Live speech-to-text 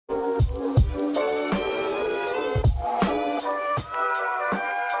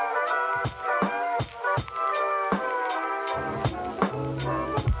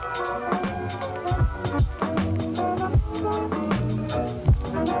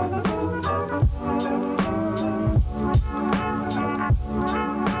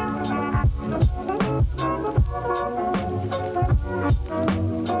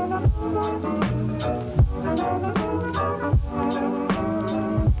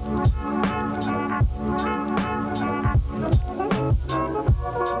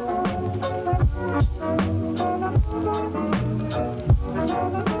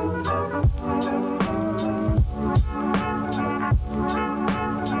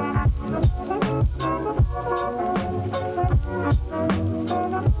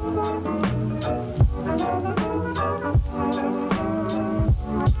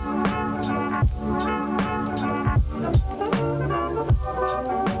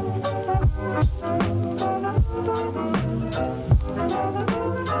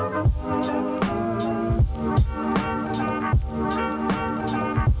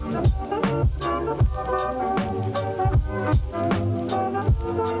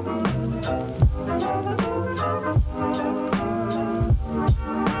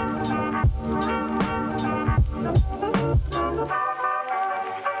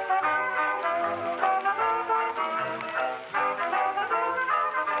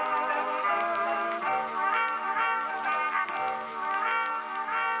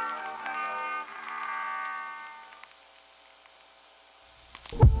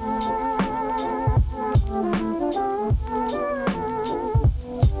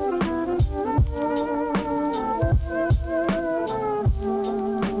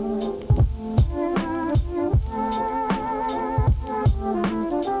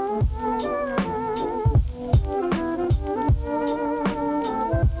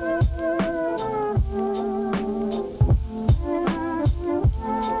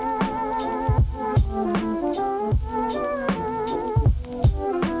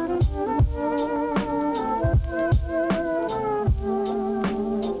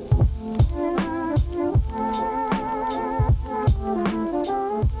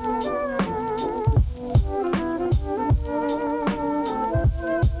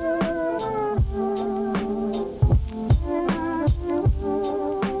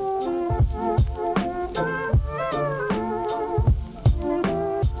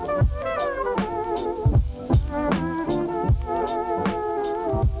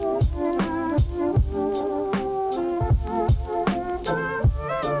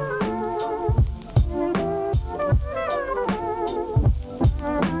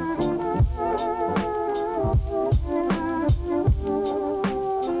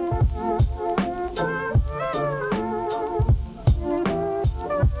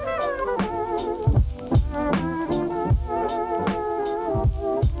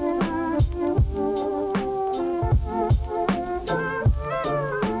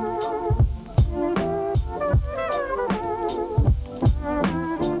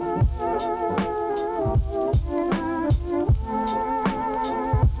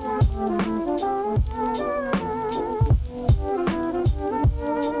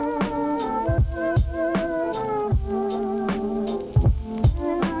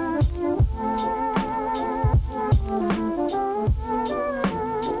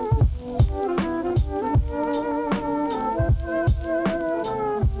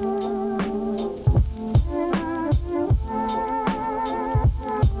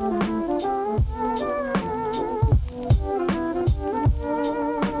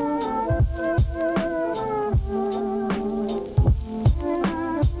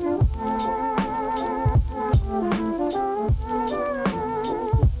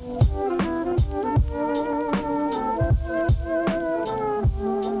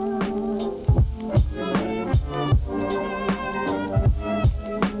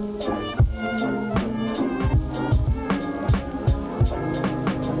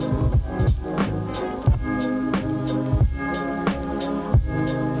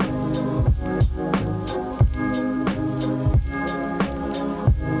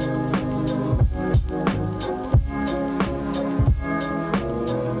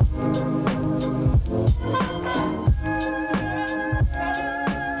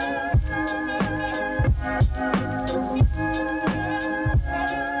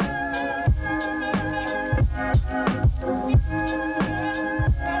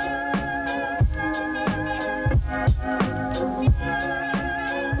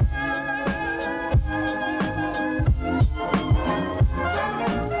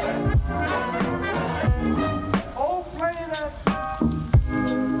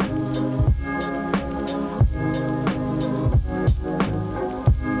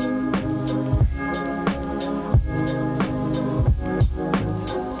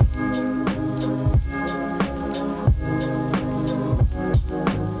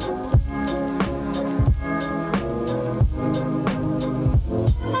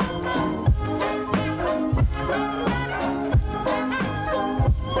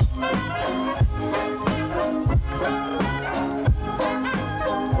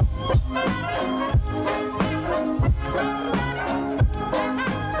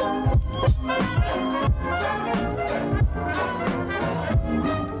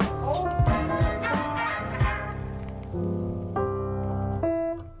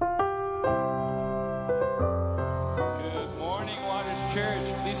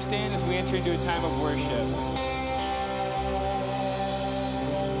please stand as we enter into a time of worship.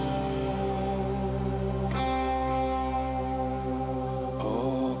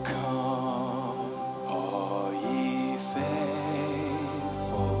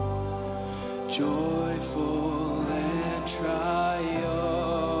 Joyful and triumphant,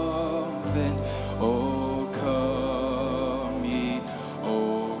 oh come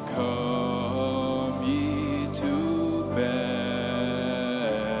ye to Bethlehem.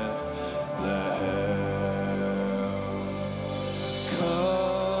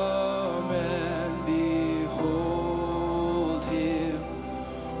 Come and behold him,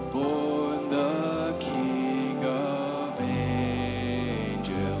 born the King of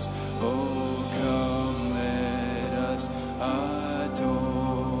angels. Oh,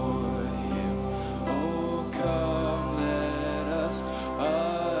 adore him. Oh, come, let us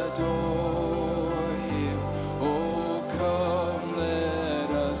adore him. Oh, come, let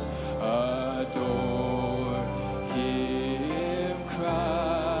us adore him,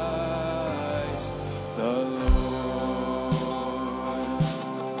 Christ the Lord.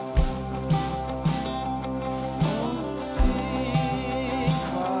 Oh, sing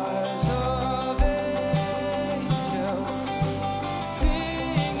choirs of angels,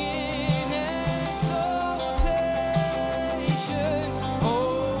 singing exaltation.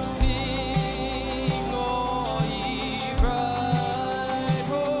 Oh, sing, all ye bright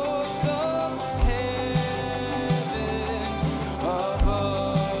hopes of heaven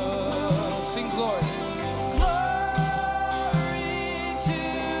above. Sing glory. Glory to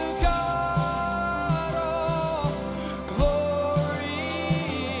God, all glory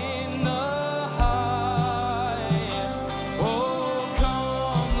in the highest. Oh,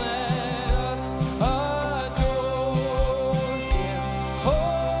 come, let us adore him.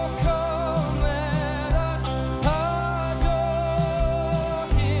 Oh, come, let us adore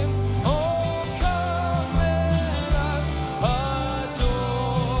him. Oh, come, let us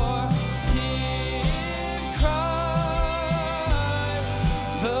adore him, Christ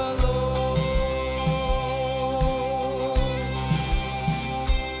the Lord.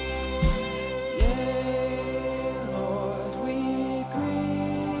 Yea, Lord, we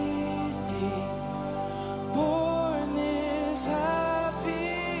greet thee. Born this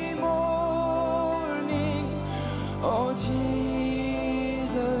happy morning, oh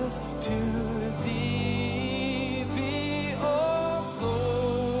Jesus, to thee be all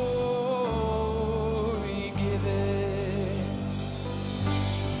glory given.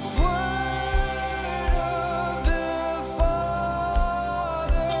 Word of the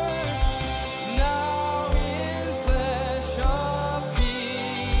Father, now in flesh appearing.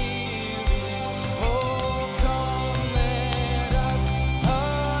 Oh, come, let us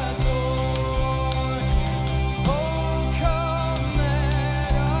adore him. Oh, come,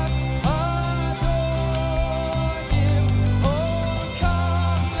 let us adore him. Oh,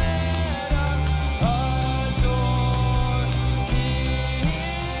 come, let us adore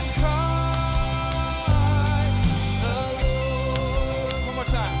him, Christ the Lord. One more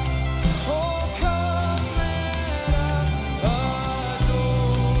time. Oh, come, let us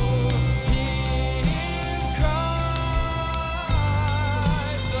adore him, Christ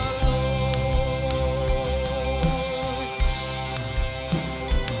the Lord.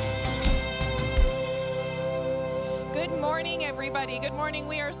 Good morning, everybody. Good morning.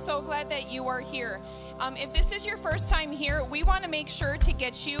 We are so glad that you are here. If this is your first time here, we want to make sure to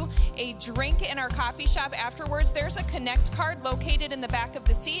get you a drink in our coffee shop afterwards. There's a Connect card located in the back of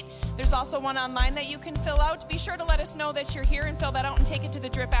the seat. There's also one online that you can fill out. Be sure to let us know that you're here and fill that out and take it to the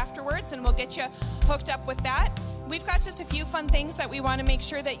drip afterwards, and we'll get you hooked up with that. We've got just a few fun things that we want to make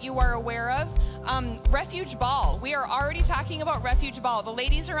sure that you are aware of. Refuge Ball. We are already talking about Refuge Ball. The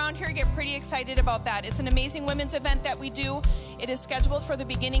ladies around here get pretty excited about that. It's an amazing women's event that we do. It is scheduled for the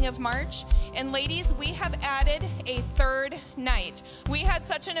beginning of March. And ladies, we have added a third night. We had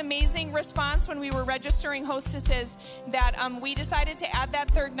such an amazing response when we were registering hostesses that we decided to add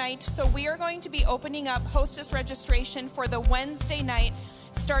that third night. So we are going to be opening up hostess registration for the Wednesday night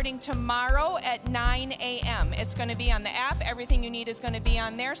starting tomorrow at 9 a.m. It's going to be on the app. Everything you need is going to be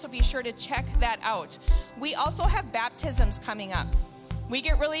on there, so be sure to check that out. We also have baptisms coming up. We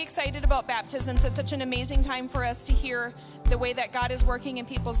get really excited about baptisms. It's such an amazing time for us to hear the way that God is working in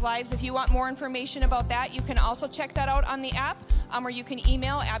people's lives. If you want more information about that, you can also check that out on the app, or you can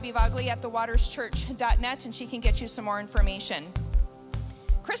email Abby Vogley at thewaterschurch.net, and she can get you some more information.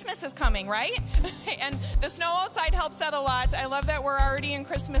 Christmas is coming, right? And the snow outside helps that a lot. I love that we're already in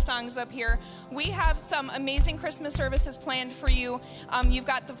Christmas songs up here. We have some amazing Christmas services planned for you. You've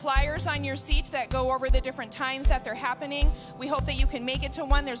got the flyers on your seat that go over the different times that they're happening. We hope that you can make it to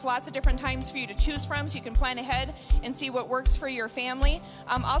one. There's lots of different times for you to choose from, so you can plan ahead and see what works for your family.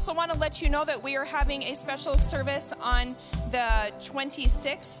 Also want to let you know that we are having a special service on the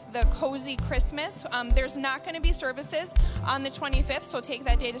 26th, the Cozy Christmas. There's not going to be services on the 25th, so take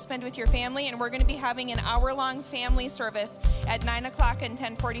that day to spend with your family, and we're going to be having an hour-long family service at 9 o'clock and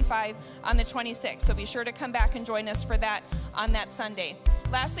 10:45 on the 26th, so be sure to come back and join us for that on that Sunday.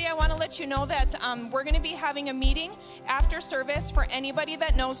 Lastly, I want to let you know that we're going to be having a meeting after service for anybody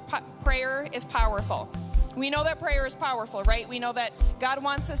that knows prayer is powerful. We know that prayer is powerful, right? We know that God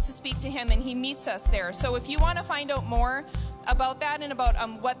wants us to speak to Him, and He meets us there. So if you want to find out more about that and about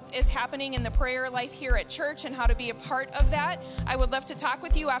what is happening in the prayer life here at church and how to be a part of that, I would love to talk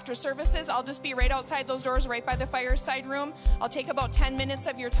with you after services. I'll just be right outside those doors, right by the fireside room. I'll take about 10 minutes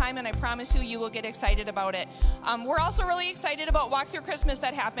of your time, and I promise you, you will get excited about it. We're also really excited about Walk Through Christmas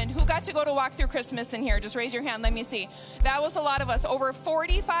that happened. Who got to go to Walk Through Christmas in here? Just raise your hand. Let me see. That was a lot of us. Over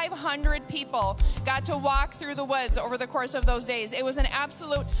 4,500 people got to walk through the woods over the course of those days. It was an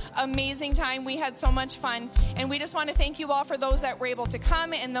absolute amazing time. We had so much fun, and we just want to thank you all for those that were able to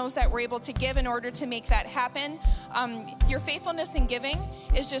come and those that were able to give in order to make that happen. Your faithfulness in giving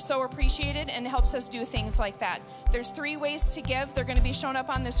is just so appreciated and helps us do things like that. There's 3 ways to give. They're going to be shown up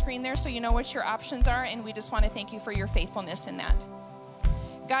on the screen there so you know what your options are, and we just want to thank you for your faithfulness in that.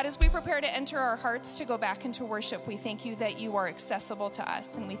 God, as we prepare to enter our hearts to go back into worship, we thank you that you are accessible to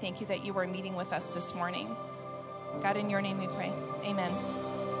us, and we thank you that you are meeting with us this morning. God, in your name we pray. Amen.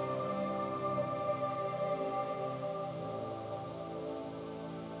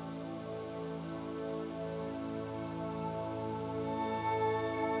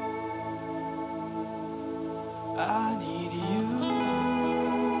 I need you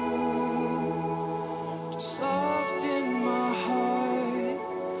to soften my heart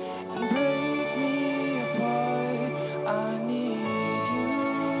and break me apart. I need you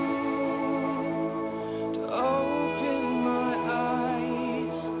to open my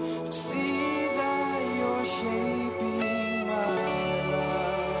eyes to see that you're shaping my life,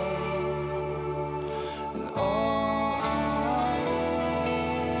 and all I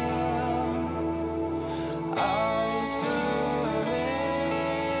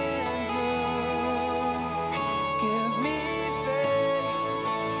give me faith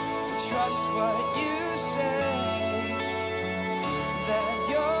to trust what you say, that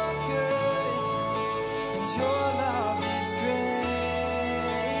you're good and your love is great.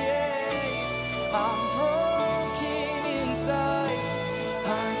 I'm broken inside, I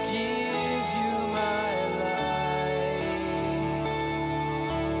give you my life.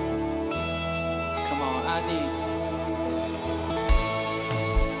 Come on, I need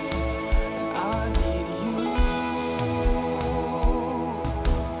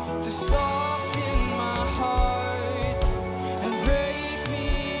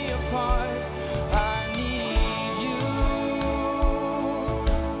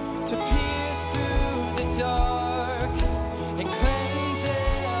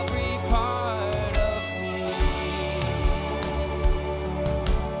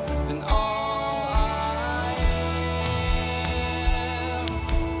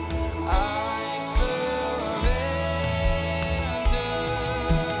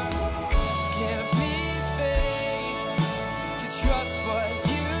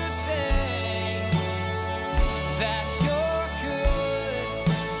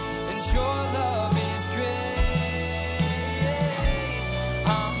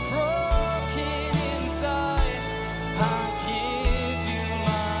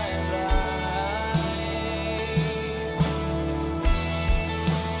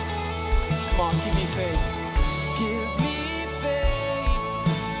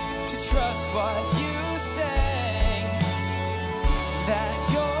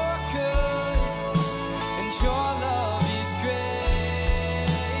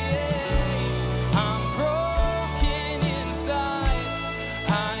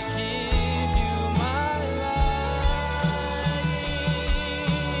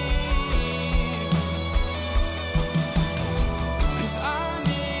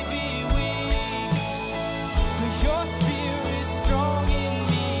your spirit strong in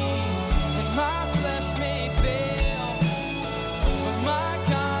me, and my flesh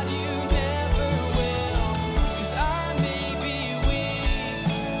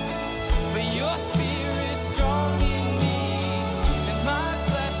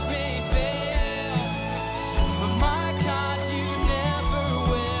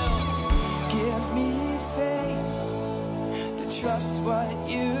what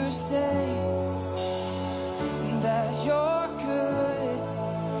you say, that you're good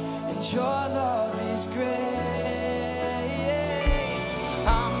and your love is great.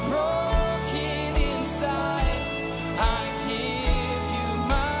 I'm broken inside, I give you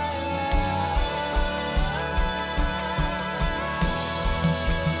my life.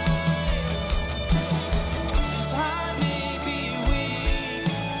 'Cause I may be weak,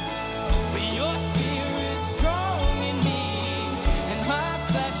 but your spirit's strong in me, and my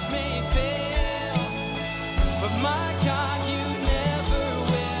flesh may fail, but my God, you never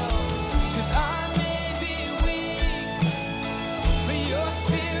will. 'Cause I may be weak, but your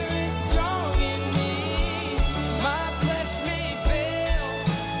spirit's strong in me. My flesh may fail,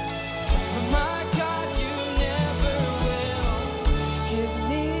 but my God, you never will. Give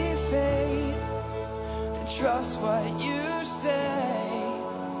me faith to trust what you say,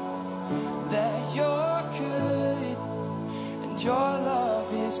 that you're good and your love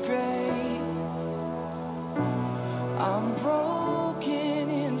is great. I'm broken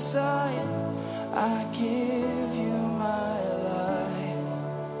inside, I give you my life.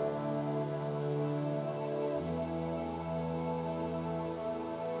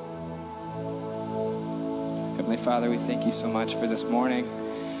 Heavenly Father, we thank you so much for this morning,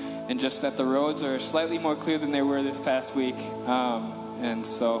 and just that the roads are slightly more clear than they were this past week. And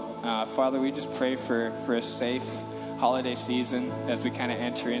so, Father, we just pray for a safe holiday season as we kind of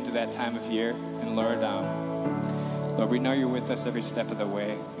enter into that time of year. And Lord, Lord, we know you're with us every step of the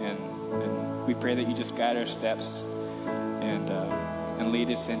way, and we pray that you just guide our steps and lead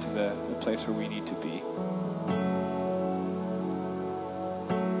us into the place where we need to be.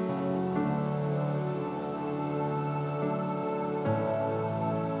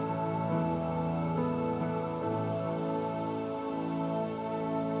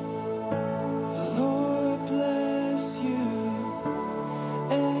 The Lord bless you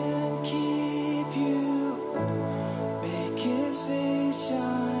and keep you, make his face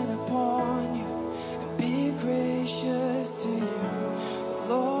shine upon you and be gracious to you. The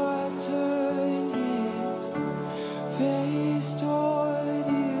Lord turn his face toward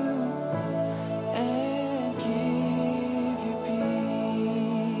you and give you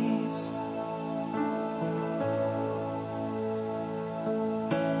peace.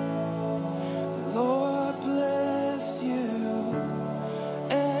 The Lord bless you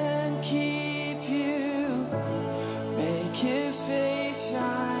and keep you, make his face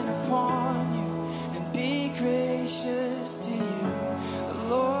shine upon you and be gracious to you. The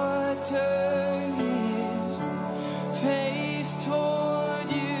Lord turn his face toward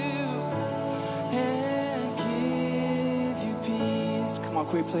you and give you peace. Come on,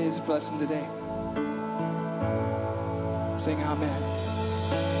 can we play his blessing today? Sing amen.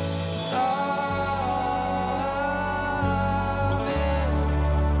 Amen.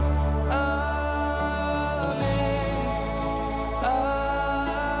 Amen.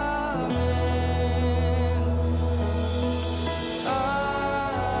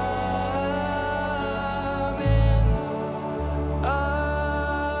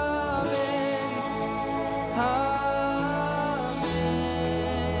 Amen.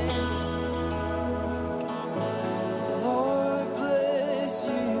 Lord bless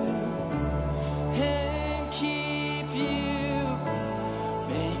you and keep you,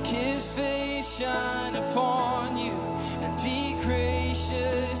 make his face shine upon you and be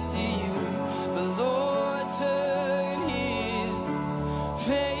gracious to you. The Lord turn his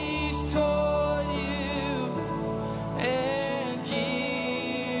face toward you and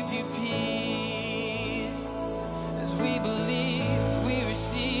give you peace. As we believe, we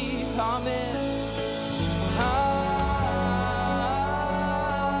receive. Amen. Amen.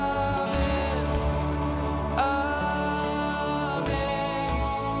 Amen.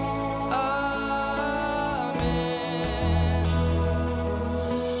 Amen.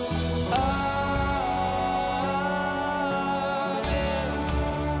 Amen.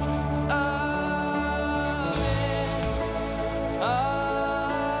 Amen.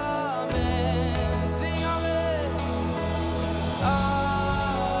 Amen. Sing amen. Amen.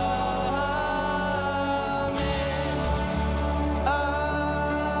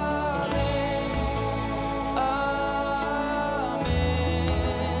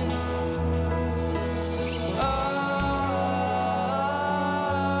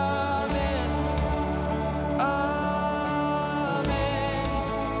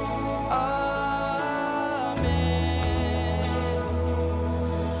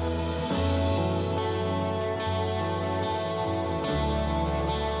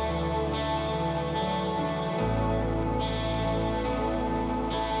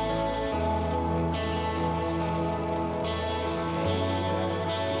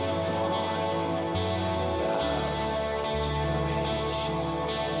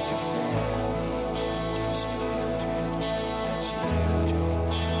 family, your children, their children,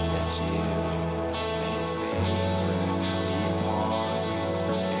 their children. May his favor be upon you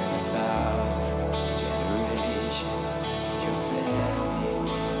and 1,000 generations, and your family,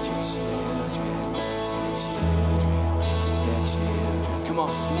 and your children, their children, and their children. Come on.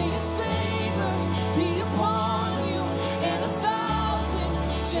 May his favor be upon you and 1,000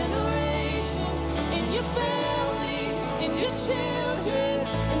 generations in your family, in your children,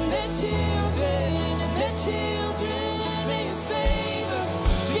 and their children, and their children. May his favor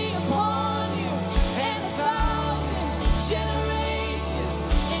be upon you and 1,000 generations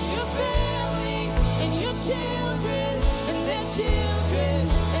in your family, in your children, and their children,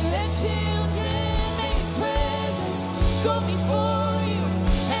 and their children. May his presence go before you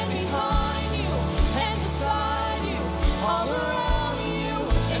and behind you and beside you, all around you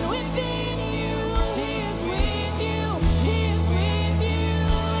and within you. He is with you. He is with you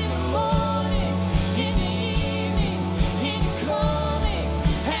in the morning, in the evening, in your coming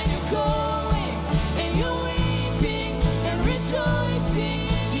and your going, and your weeping and rejoicing.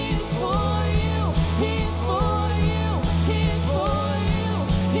 He is for you. He is for you. He is for you.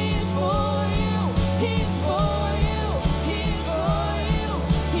 He is for you. He is for you. He is for you.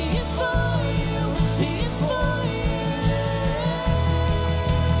 He is for you. He is for you.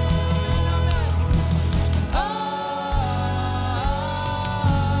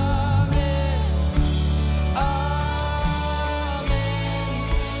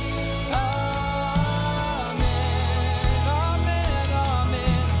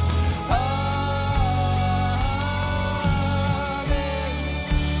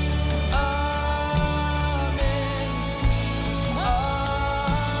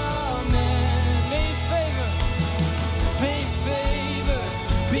 May his favor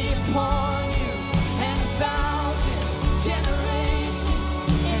be upon you and 1,000 generations,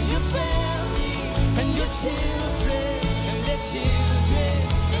 and your family, and your children, and their children,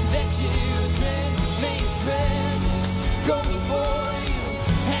 and their children. May his presence go before you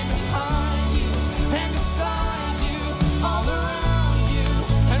and behind you and beside you, all around you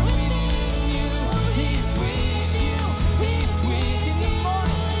and within you. He is with you. He is with you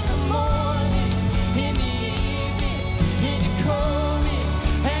in the morning, in the evening, in your coming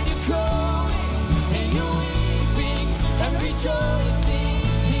and your going, and your weeping and rejoicing.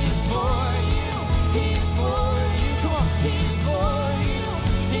 He is for you. He is for you. Come on. He is for you.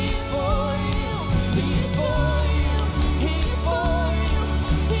 He is for you. He is for you. He is for you.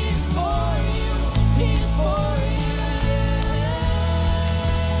 He is for you. He is for you.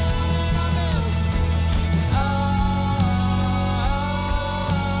 Amen.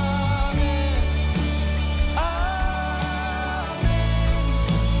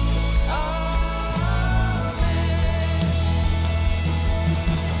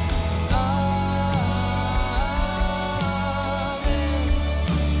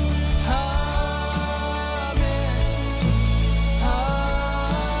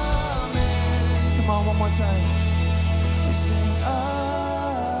 Come on, one more time. We sing amen,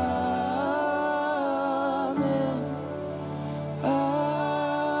 amen,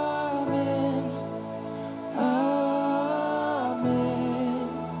 amen.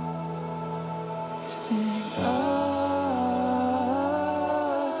 We sing amen,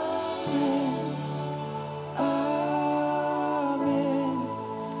 amen,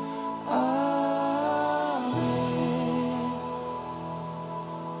 amen.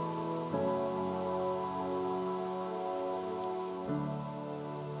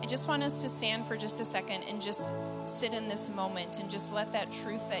 I just want us to stand for just a second and just sit in this moment and just let that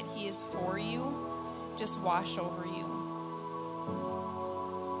truth that he is for you just wash over you.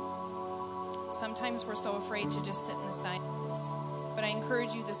 Sometimes we're so afraid to just sit in the silence, but I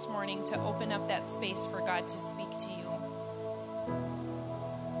encourage you this morning to open up that space for God to speak to you.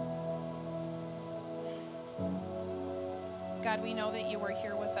 God, we know that you are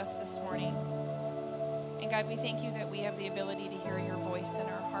here with us this morning. And God, we thank you that we have the ability to hear your voice in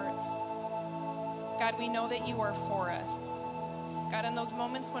our hearts. God, we know that you are for us. God, in those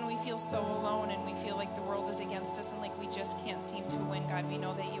moments when we feel so alone and we feel like the world is against us and like we just can't seem to win, God, we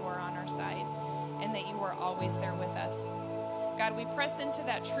know that you are on our side and that you are always there with us. God, we press into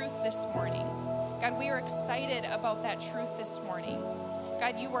that truth this morning. God, we are excited about that truth this morning.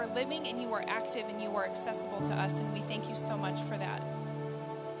 God, you are living and you are active and you are accessible to us, and we thank you so much for that.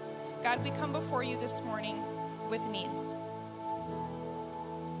 God, we come before you this morning with needs.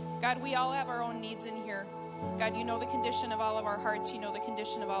 God, we all have our own needs in here. God, you know the condition of all of our hearts. You know the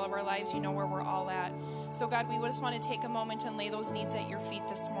condition of all of our lives. You know where we're all at. So God, we just want to take a moment and lay those needs at your feet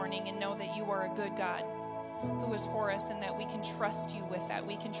this morning and know that you are a good God. who is for us, and that we can trust you with that.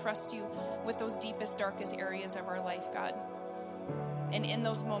 We can trust you with those deepest, darkest areas of our life, God. And in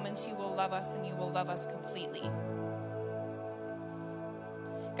those moments, you will love us, and you will love us completely.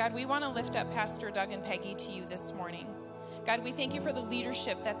 God, we want to lift up Pastor Doug and Peggy to you this morning. God, we thank you for the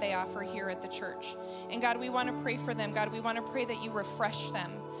leadership that they offer here at the church. And God, we want to pray for them. God, we want to pray that you refresh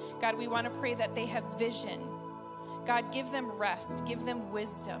them. God, we want to pray that they have vision. God, give them rest. Give them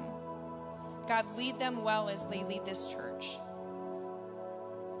wisdom. God, lead them well as they lead this church.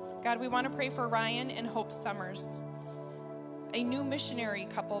 God, we want to pray for Ryan and Hope Summers, a new missionary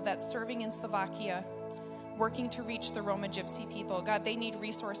couple that's serving in Slovakia, working to reach the Roma Gypsy people. God, they need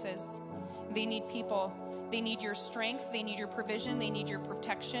resources. They need people. They need your strength. They need your provision. They need your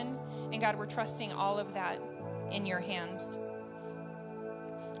protection. And God, we're trusting all of that in your hands.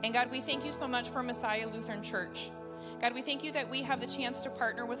 And God, we thank you so much for Messiah Lutheran Church. God, we thank you that we have the chance to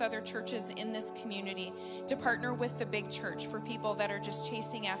partner with other churches in this community, to partner with the big church for people that are just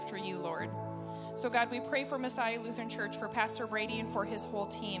chasing after you, Lord. So God, we pray for Messiah Lutheran Church, for Pastor Brady and for his whole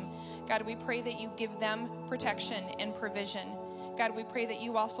team. God, we pray that you give them protection and provision. God, we pray that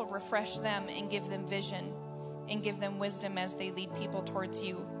you also refresh them and give them vision and give them wisdom as they lead people towards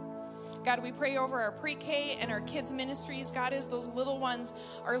you. God, we pray over our pre-K and our kids ministries. God, as those little ones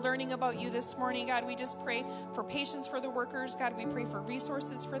are learning about you this morning, God, we just pray for patience for the workers. God, we pray for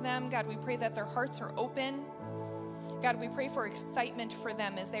resources for them. God, we pray that their hearts are open. God, we pray for excitement for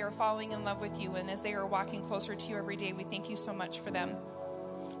them as they are falling in love with you and as they are walking closer to you every day. We thank you so much for them.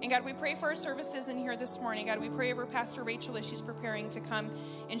 And God, we pray for our services in here this morning. God, we pray over Pastor Rachel as she's preparing to come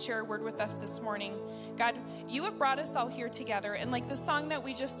and share a word with us this morning. God, you have brought us all here together. And like the song that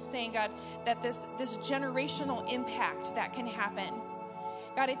we just sang, God, that this generational impact that can happen.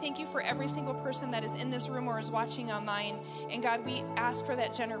 God, I thank you for every single person that is in this room or is watching online. And God, we ask for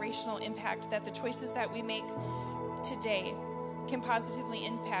that generational impact, that the choices that we make today can positively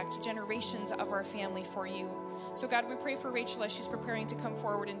impact generations of our family for you. So God, we pray for Rachel as she's preparing to come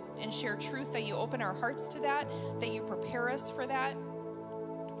forward and share truth, that you open our hearts to that you prepare us for that,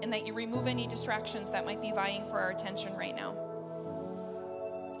 and that you remove any distractions that might be vying for our attention right now.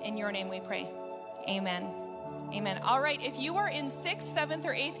 In your name we pray. Amen. Amen. All right, if you are in 6th, 7th,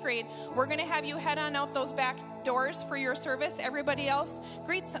 or 8th grade, we're going to have you head on out those back doors for your service. Everybody else,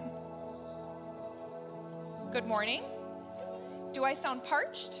 greet some. Good morning. Do I sound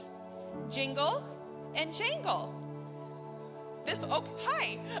parched? Jingle and jangle.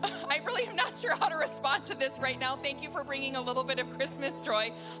 Hi. I really am not sure how to respond to this right now. Thank you for bringing a little bit of Christmas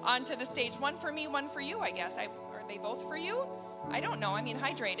joy onto the stage. One for me, one for you, I guess. Are they both for you? I don't know. I mean,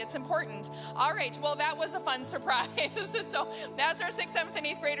 hydrate. It's important. All right. Well, that was a fun surprise. So as our 6th, 7th, and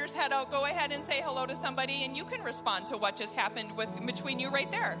 8th graders head out, go ahead and say hello to somebody, and you can respond to what just happened between you right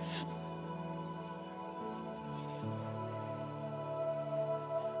there.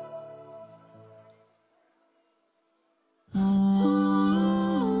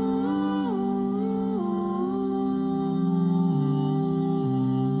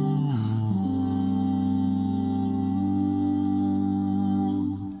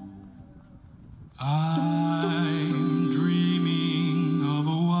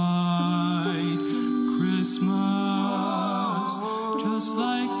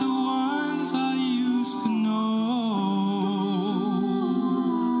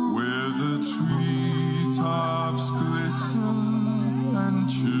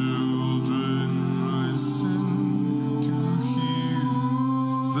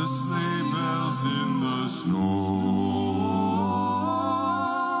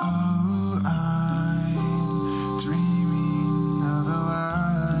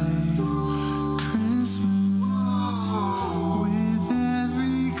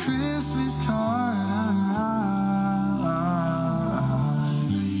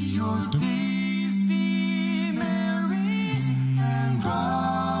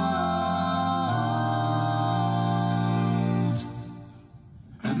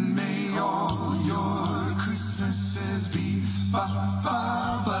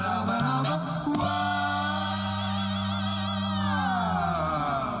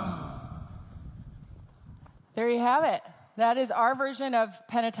 There you have it. That is our version of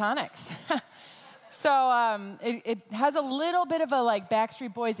Pentatonics. So it has a little bit of a like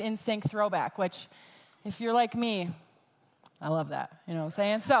Backstreet Boys NSYNC throwback, which if you're like me, I love that. You know what I'm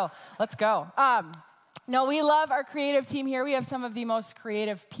saying? So let's go. No, we love our creative team here. We have some of the most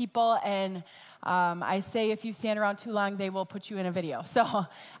creative people, and I say if you stand around too long, they will put you in a video. So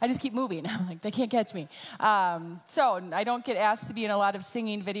I just keep moving. I'm like, they can't catch me. So I don't get asked to be in a lot of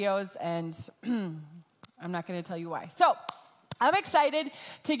singing videos, and I'm not going to tell you why. So I'm excited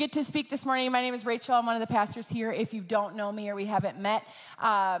to get to speak this morning. My name is Rachel. I'm one of the pastors here. If you don't know me or we haven't met,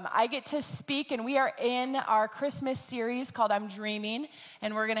 I get to speak, and we are in our Christmas series called I'm Dreaming,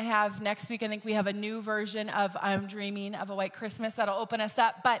 and we're going to have next week, I think we have a new version of I'm Dreaming of a White Christmas that'll open us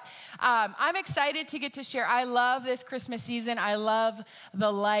up, but I'm excited to get to share. I love this Christmas season. I love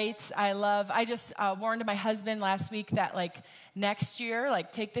the lights. I just warned my husband last week that next year,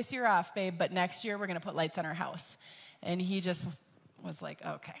 take this year off, babe, but next year we're going to put lights on our house. And he just was like,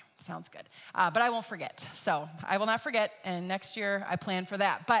 okay, sounds good. But I won't forget. So I will not forget. And next year I plan for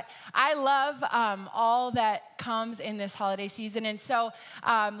that. But I love all that comes in this holiday season. And so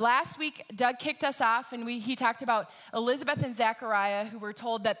last week, Doug kicked us off, and he talked about Elizabeth and Zechariah, who were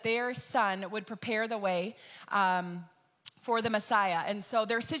told that their son would prepare the way for the Messiah. And so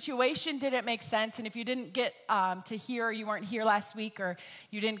their situation didn't make sense. And if you didn't get to hear, or you weren't here last week, or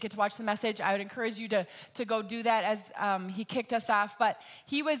you didn't get to watch the message, I would encourage you to go do that as he kicked us off. But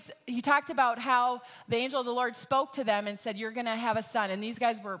he talked about how the angel of the Lord spoke to them and said, you're going to have a son. And these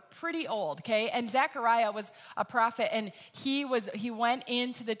guys were pretty old, okay? And Zechariah was a prophet, and he went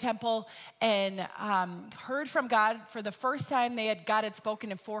into the temple and heard from God for the first time God had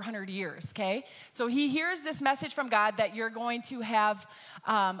spoken in 400 years, okay? So he hears this message from God that you're going to have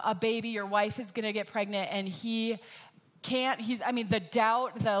a baby, your wife is going to get pregnant, and the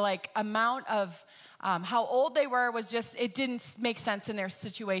doubt, the amount of how old they were was just, it didn't make sense in their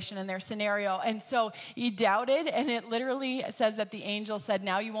situation, in their scenario. And so he doubted, and it literally says that the angel said,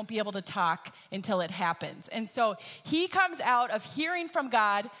 now you won't be able to talk until it happens. And so he comes out of hearing from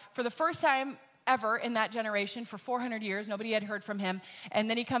God for the first time ever in that generation for 400 years. Nobody had heard from him. And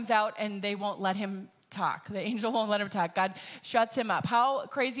then he comes out, and they won't let him talk. The angel won't let him talk. God shuts him up. How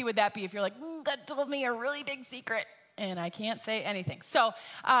crazy would that be if you're like, God told me a really big secret and I can't say anything? So,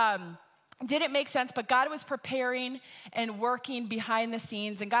 didn't make sense, but God was preparing and working behind the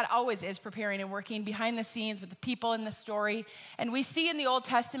scenes, and God always is preparing and working behind the scenes with the people in the story. And we see in the Old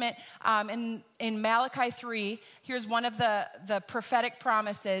Testament, in Malachi 3, here's one of the prophetic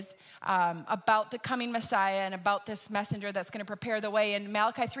promises about the coming Messiah and about this messenger that's going to prepare the way. In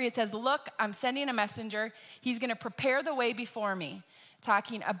Malachi 3, it says, look, I'm sending a messenger. He's going to prepare the way before me,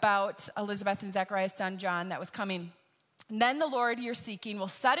 talking about Elizabeth and Zechariah's son, John, that was coming. And then the Lord you're seeking will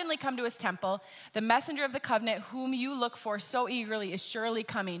suddenly come to his temple. The messenger of the covenant whom you look for so eagerly is surely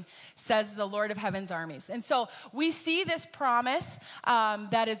coming, says the Lord of heaven's armies. And so we see this promise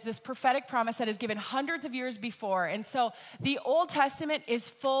that is this prophetic promise that is given hundreds of years before. And so the Old Testament is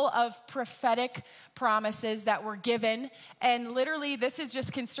full of prophetic promises that were given. And literally this is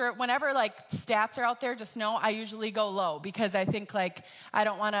just whenever stats are out there, just know I usually go low because I think I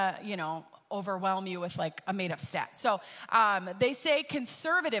don't want to, overwhelm you with a made-up stat. So they say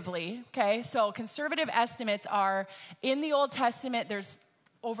conservatively, okay, so conservative estimates are in the Old Testament, there's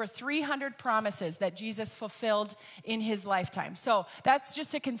over 300 promises that Jesus fulfilled in his lifetime. So that's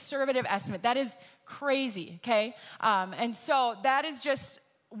just a conservative estimate. That is crazy, okay? And so that is just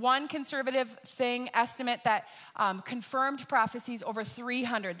one conservative estimate that confirmed prophecies over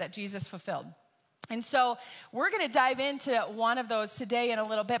 300 that Jesus fulfilled. And so we're going to dive into one of those today in a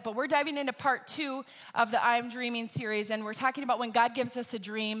little bit, but we're diving into part 2 of the I'm Dreaming series, and we're talking about when God gives us a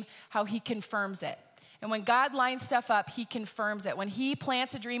dream, how he confirms it. And when God lines stuff up, he confirms it. When he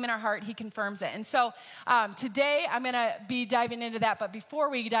plants a dream in our heart, he confirms it. And so today I'm going to be diving into that, but before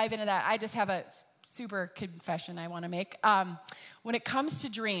we dive into that, I just have a super confession I want to make. When it comes to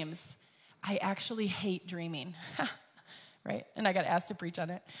dreams, I actually hate dreaming. Right? And I got asked to preach on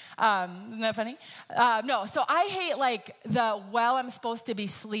it. Isn't that funny? No, so I hate I'm supposed to be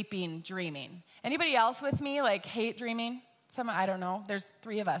sleeping dreaming. Anybody else with me hate dreaming? I don't know. There's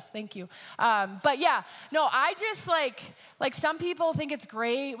 3 of us. Thank you. But yeah, no, I just some people think it's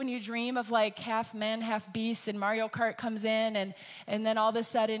great when you dream of half men, half beasts, and Mario Kart comes in, and then all of a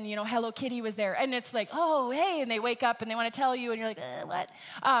sudden, Hello Kitty was there, and it's oh, hey, and they wake up and they want to tell you, and you're like, what?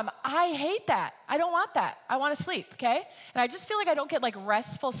 I hate that. I don't want that. I want to sleep, okay? And I just feel I don't get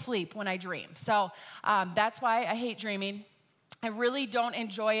restful sleep when I dream. So that's why I hate dreaming. I really don't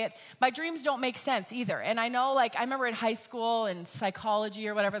enjoy it. My dreams don't make sense either. And I know, I remember in high school and psychology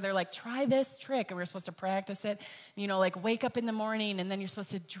or whatever, they're try this trick, and we're supposed to practice it. Wake up in the morning, and then you're supposed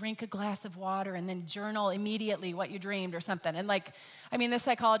to drink a glass of water and then journal immediately what you dreamed or something. And this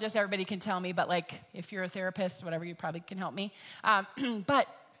psychologist, everybody can tell me, but if you're a therapist, whatever, you probably can help me. But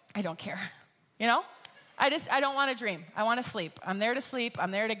I don't care, I don't want to dream. I want to sleep. I'm there to sleep.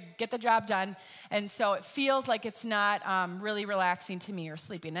 I'm there to get the job done. And so it feels like it's not really relaxing to me or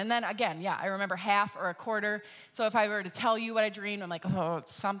sleeping. And then again, yeah, I remember half or a quarter. So if I were to tell you what I dreamed, I'm oh,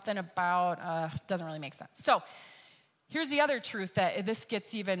 something about, doesn't really make sense. So here's the other truth that this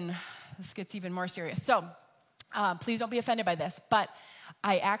gets even more serious. So please don't be offended by this, but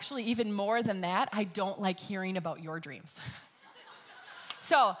I actually, even more than that, I don't like hearing about your dreams.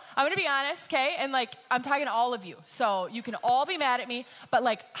 So I'm going to be honest, okay? And like, I'm talking to all of you. So you can all be mad at me, but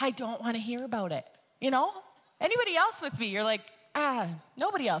like, I don't want to hear about it. You know? Anybody else with me? You're like,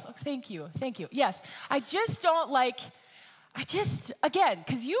 nobody else. Oh, thank you. Yes, I just don't like, again,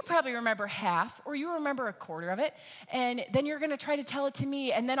 because you probably remember half or you remember a quarter of it, and then you're going to try to tell it to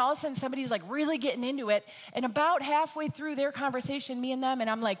me, and then all of a sudden somebody's like really getting into it, and about halfway through their conversation, me and them, and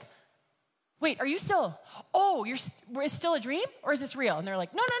I'm like, wait, are you still, it's still a dream, or is this real? And they're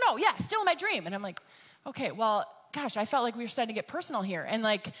like, no, yeah, still my dream. And I'm like, okay, well, gosh, I felt like we were starting to get personal here. And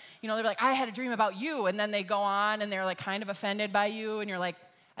like, you know, they're like, I had a dream about you. And then they go on and they're like kind of offended by you. And you're like,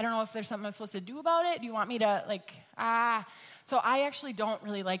 I don't know if there's something I'm supposed to do about it. Do you want me to like, So I actually don't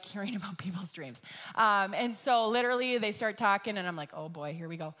really like hearing about people's dreams. And so literally they start talking and I'm like, oh boy, here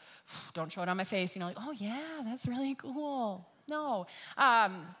we go. Don't show it on my face. You know, like, oh yeah, that's really cool. No.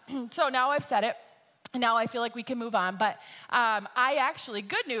 So now I've said it. Now I feel like we can move on, but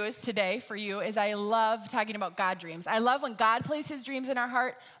good news today for you is I love talking about God dreams. I love when God places dreams in our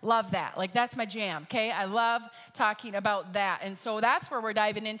heart. Love that. Like, that's my jam, okay? I love talking about that. And so that's where we're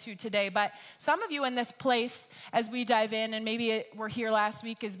diving into today. But some of you in this place, as we dive in, and maybe we're here last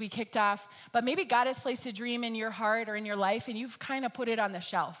week as we kicked off, but maybe God has placed a dream in your heart or in your life, and you've kind of put it on the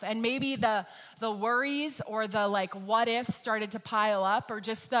shelf. And maybe the worries or the, like, what ifs started to pile up, or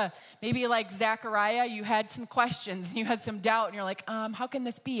just maybe like Zechariah, you had some questions and you had some doubt and you're like, how can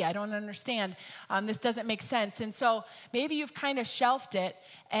this be? I don't understand. This doesn't make sense. And so maybe you've kind of shelved it,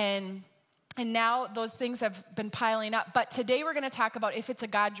 and now those things have been piling up. But today we're going to talk about if it's a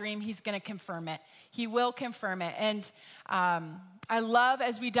God dream, he's going to confirm it. He will confirm it. And I love,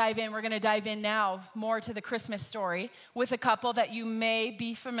 as we dive in, we're going to dive in now more to the Christmas story with a couple that you may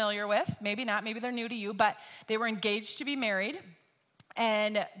be familiar with. Maybe not. Maybe they're new to you, but they were engaged to be married.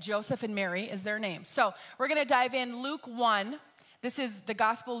 And Joseph and Mary is their name. So we're going to dive in Luke 1. This is the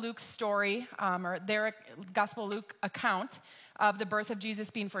Gospel Luke story, or their Gospel Luke account of the birth of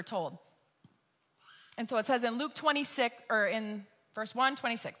Jesus being foretold. And so it says in Luke 26, or in verse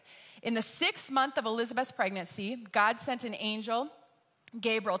 1:26, in the 6th month of Elizabeth's pregnancy, God sent an angel,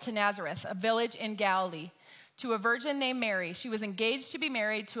 Gabriel, to Nazareth, a village in Galilee, to a virgin named Mary. She was engaged to be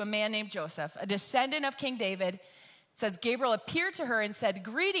married to a man named Joseph, a descendant of King David. It says, Gabriel appeared to her and said,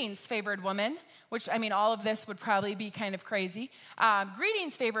 greetings, favored woman, which, I mean, all of this would probably be kind of crazy.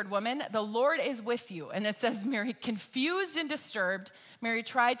 Greetings, favored woman, the Lord is with you. And it says, Mary, confused and disturbed, Mary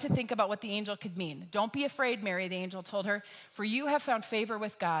tried to think about what the angel could mean. Don't be afraid, Mary, the angel told her, for you have found favor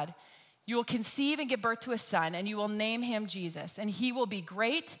with God. You will conceive and give birth to a son, and you will name him Jesus. And he will be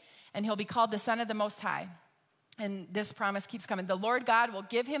great, and he'll be called the Son of the Most High. And this promise keeps coming. The Lord God will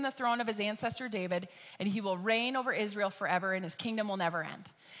give him the throne of his ancestor David, and he will reign over Israel forever, and his kingdom will never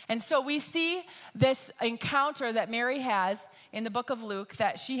end. And so we see this encounter that Mary has in the book of Luke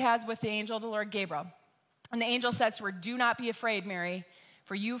that she has with the angel of the Lord Gabriel. And the angel says to her, do not be afraid, Mary,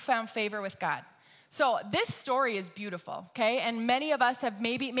 for you found favor with God. So this story is beautiful, okay? And many of us have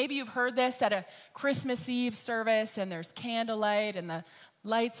maybe you've heard this at a Christmas Eve service, and there's candlelight, and the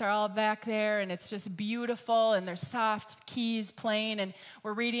lights are all back there, and it's just beautiful, and there's soft keys playing, and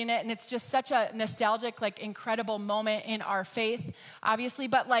we're reading it, and it's just such a nostalgic, like, incredible moment in our faith, obviously,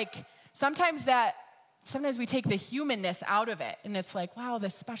 but, like, sometimes we take the humanness out of it, and it's like, wow,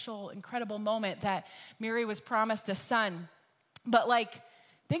 this special, incredible moment that Mary was promised a son, but, like,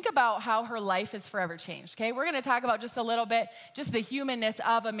 think about how her life is forever changed, okay? We're going to talk about just a little bit, just the humanness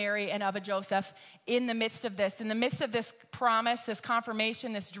of a Mary and of a Joseph in the midst of this promise, this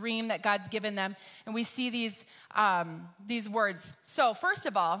confirmation, this dream that God's given them. And we see these words. So first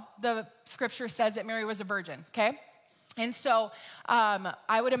of all, the scripture says that Mary was a virgin, okay? And so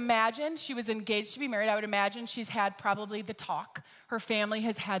I would imagine she was engaged to be married. I would imagine she's had probably the talk. Her family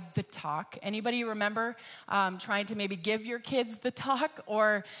has had the talk. Anybody remember trying to maybe give your kids the talk,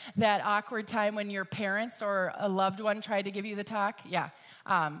 or that awkward time when your parents or a loved one tried to give you the talk? Yeah,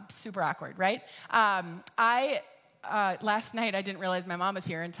 super awkward, right? Last night, I didn't realize my mom was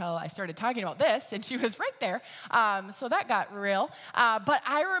here until I started talking about this, and she was right there. So that got real. But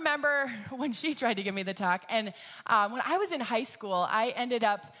I remember when she tried to give me the talk, and when I was in high school, I ended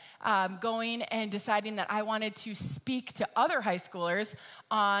up going and deciding that I wanted to speak to other high schoolers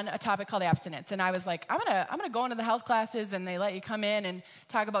on a topic called abstinence. And I was like, I'm gonna go into the health classes, and they let you come in and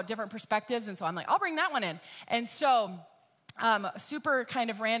talk about different perspectives. And so I'm like, I'll bring that one in. And so super kind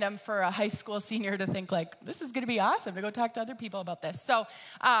of random for a high school senior to think like, this is going to be awesome to go talk to other people about this. So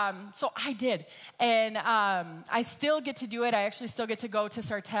I did. And I still get to do it. I actually still get to go to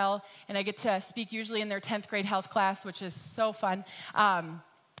Sartell, and I get to speak usually in their 10th grade health class, which is so fun.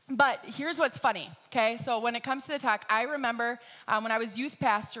 But here's what's funny, okay? So when it comes to the talk, I remember when I was youth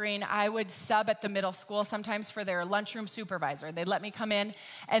pastoring, I would sub at the middle school sometimes for their lunchroom supervisor. They'd let me come in.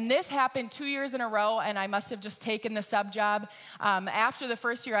 And this happened 2 years in a row, and I must have just taken the sub job. After the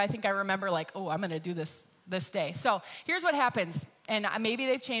first year, I think I remember like, oh, I'm going to do this day. So here's what happens, and maybe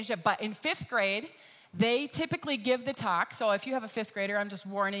they've changed it, but in 5th grade, they typically give the talk. So if you have a 5th grader, I'm just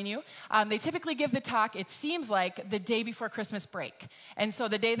warning you. They typically give the talk, it seems like, the day before Christmas break. And so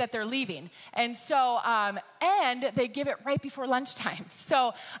the day that they're leaving. And so, and they give it right before lunchtime.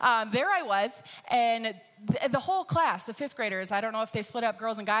 So there I was, and the whole class, the 5th graders, I don't know if they split up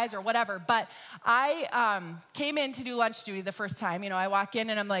girls and guys or whatever, but I came in to do lunch duty the first time. You know, I walk in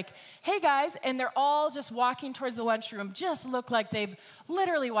and I'm like, hey guys, and they're all just walking towards the lunchroom, just look like they've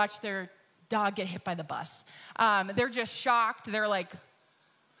literally watched their dog get hit by the bus. They're just shocked. They're like,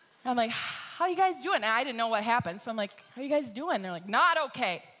 I'm like, how you guys doing? And I didn't know what happened. So I'm like, how you guys doing? They're like, not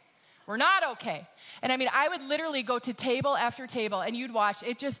okay. We're not okay. And I mean, I would literally go to table after table, and you'd watch.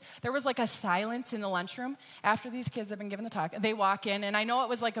 There was like a silence in the lunchroom after these kids have been given the talk. They walk in, and I know it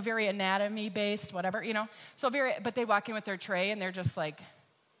was like a very anatomy-based, whatever, you know. But they walk in with their tray, and they're just like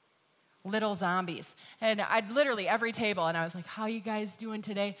little zombies. And I'd literally every table, and I was like, how you guys doing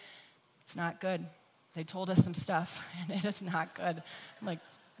today? It's not good. They told us some stuff, and it is not good. I'm like,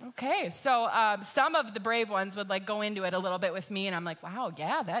 okay. So some of the brave ones would like go into it a little bit with me, and I'm like, wow,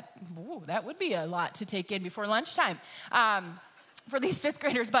 yeah, that would be a lot to take in before lunchtime for these 5th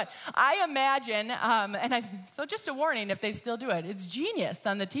graders. But I imagine, so just a warning if they still do it, it's genius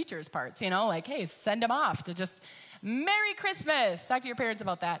on the teachers' parts, you know, like, hey, send them off to just Merry Christmas. Talk to your parents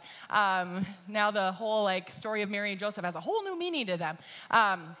about that. Now the whole like story of Mary and Joseph has a whole new meaning to them.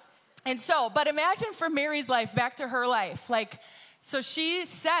 But imagine for Mary's life, back to her life. Like, so she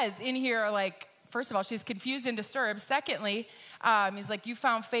says in here, like, first of all, she's confused and disturbed. Secondly, he's like, you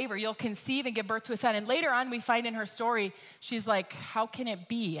found favor. You'll conceive and give birth to a son. And later on, we find in her story, she's like, how can it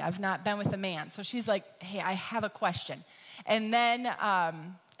be? I've not been with a man. So she's like, hey, I have a question. And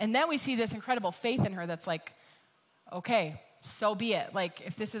then we see this incredible faith in her that's like, okay, so be it. Like,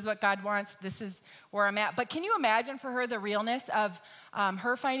 if this is what God wants, this is where I'm at. But can you imagine for her the realness of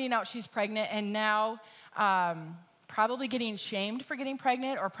her finding out she's pregnant and now probably getting shamed for getting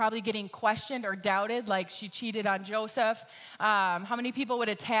pregnant or probably getting questioned or doubted, like she cheated on Joseph? How many people would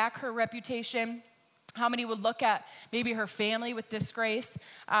attack her reputation? How many would look at maybe her family with disgrace?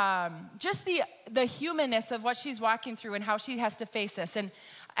 Just the humanness of what she's walking through and how she has to face this. And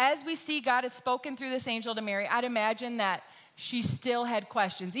as we see God has spoken through this angel to Mary, I'd imagine that she still had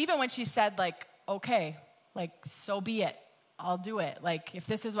questions. Even when she said, like, okay, like, so be it. I'll do it. Like, if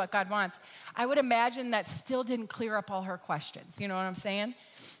this is what God wants. I would imagine that still didn't clear up all her questions. You know what I'm saying?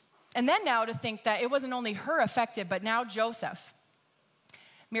 And then now to think that it wasn't only her affected, but now Joseph.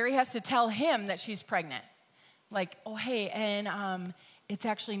 Mary has to tell him that she's pregnant. Like, oh, hey, and it's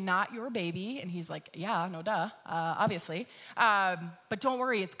actually not your baby. And he's like, yeah, no duh, obviously. But don't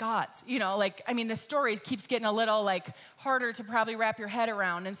worry, it's God's. You know, like, I mean, the story keeps getting a little, like, harder to probably wrap your head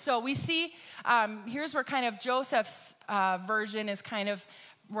around. And so we see, here's where kind of Joseph's version is kind of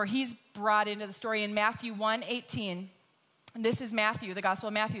where he's brought into the story in Matthew 1:18. And this is Matthew, the Gospel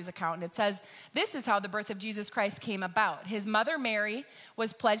of Matthew's account. And it says, this is how the birth of Jesus Christ came about. His mother Mary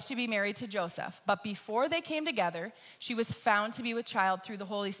was pledged to be married to Joseph. But before they came together, she was found to be with child through the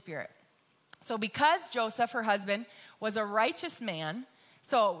Holy Spirit. So because Joseph, her husband, was a righteous man,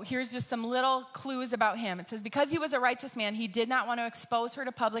 so here's just some little clues about him. It says, because he was a righteous man, he did not want to expose her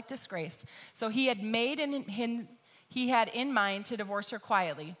to public disgrace. So he had in mind to divorce her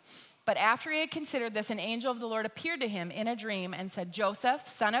quietly. But after he had considered this, an angel of the Lord appeared to him in a dream and said, Joseph,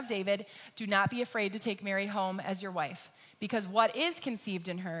 son of David, do not be afraid to take Mary home as your wife, because what is conceived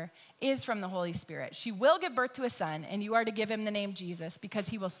in her is from the Holy Spirit. She will give birth to a son, and you are to give him the name Jesus, because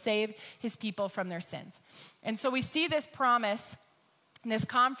he will save his people from their sins. And so we see this promise, this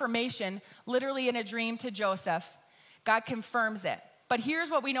confirmation, literally in a dream to Joseph. God confirms it. But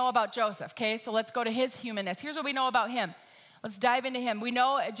here's what we know about Joseph, okay? So let's go to his humanness. Here's what we know about him. Let's dive into him. We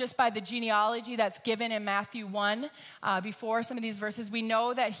know just by the genealogy that's given in Matthew 1, before some of these verses, we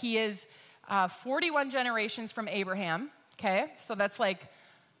know that he is 41 generations from Abraham, okay? So that's like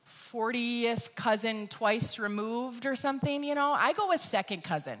 40th cousin twice removed or something, you know? I go with second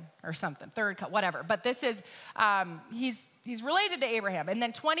cousin or something, whatever. But this is, he's related to Abraham. And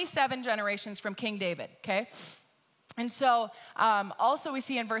then 27 generations from King David, okay? And so also we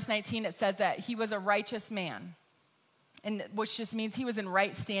see in verse 19, it says that he was a righteous man, and which just means he was in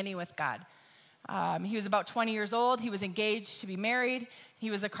right standing with God. He was about 20 years old. He was engaged to be married. He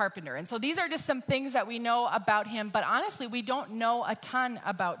was a carpenter. And so these are just some things that we know about him. But honestly, we don't know a ton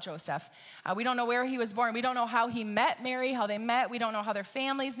about Joseph. We don't know where he was born. We don't know how he met Mary, how they met. We don't know how their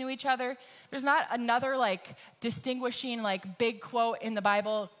families knew each other. There's not another distinguishing big quote in the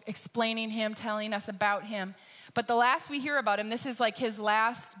Bible explaining him, telling us about him. But the last we hear about him, this is his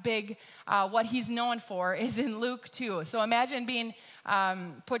last big, what he's known for, is in Luke 2. So imagine being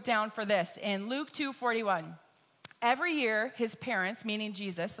put down for this. In Luke 2:41, every year his parents, meaning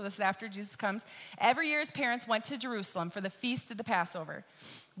Jesus, so this is after Jesus comes, every year his parents went to Jerusalem for the feast of the Passover.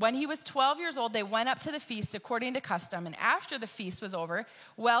 When he was 12 years old, they went up to the feast according to custom. And after the feast was over,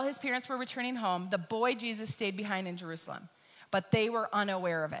 while his parents were returning home, the boy Jesus stayed behind in Jerusalem. But they were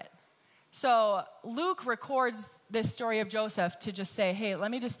unaware of it. So Luke records this story of Joseph to just say, hey,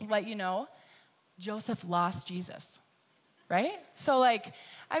 let me just let you know, Joseph lost Jesus, right? So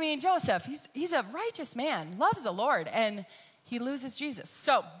Joseph, he's a righteous man, loves the Lord, and he loses Jesus.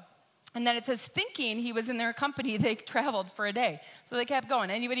 So, and then it says, thinking he was in their company, they traveled for a day. So they kept going.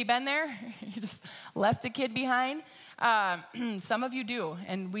 Anybody been there? You just left a kid behind? Some of you do,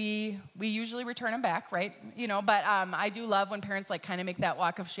 and we usually return them back, right? But I do love when parents kind of make that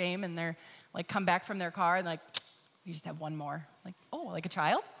walk of shame and they're come back from their car and we just have one more. Like a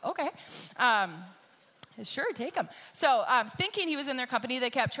child? Okay. Sure, take him. So thinking he was in their company,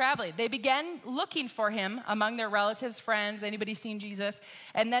 they kept traveling. They began looking for him among their relatives, friends, anybody seen Jesus.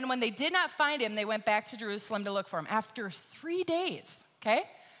 And then when they did not find him, they went back to Jerusalem to look for him after 3 days, okay?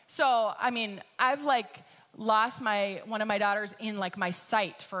 So, I've lost one of my daughters in my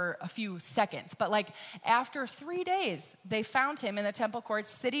sight for a few seconds. But after 3 days, they found him in the temple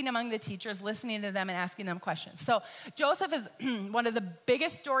courts, sitting among the teachers, listening to them and asking them questions. So Joseph is one of the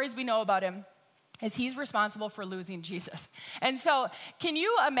biggest stories we know about him, is he's responsible for losing Jesus. And so can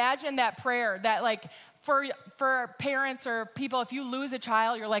you imagine that prayer that for parents or people, if you lose a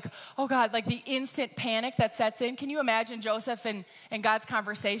child, you're oh God, the instant panic that sets in. Can you imagine Joseph and God's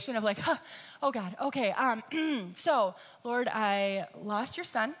conversation of oh God, okay, so Lord, I lost your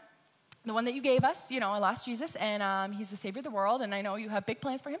son, the one that you gave us, I lost Jesus, and he's the Savior of the world, and I know you have big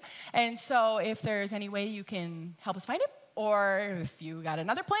plans for him. And so if there's any way you can help us find him, or if you got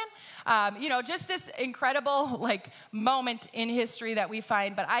another plan, just this incredible moment in history that we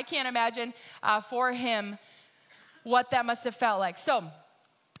find. But I can't imagine for him what that must have felt like. So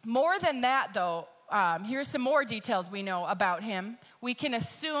more than that, though, here's some more details we know about him. We can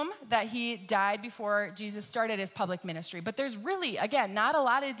assume that he died before Jesus started his public ministry, but there's really, again, not a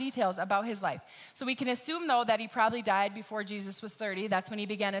lot of details about his life. So we can assume, though, that he probably died before Jesus was 30. That's when he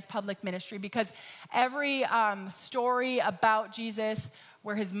began his public ministry, because every story about Jesus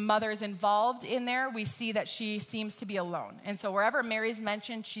where his mother's involved in there, we see that she seems to be alone. And so wherever Mary's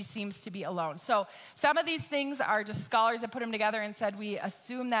mentioned, she seems to be alone. So some of these things are just scholars that put them together and said, we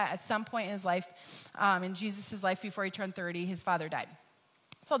assume that at some point in his life, in Jesus' life before he turned 30, his father died.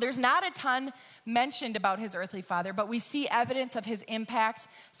 So there's not a ton mentioned about his earthly father, but we see evidence of his impact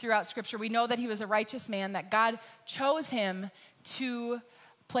throughout Scripture. We know that he was a righteous man, that God chose him to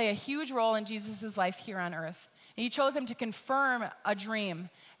play a huge role in Jesus' life here on earth. And he chose him to confirm a dream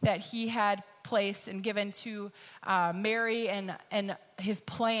that he had placed and given to Mary and his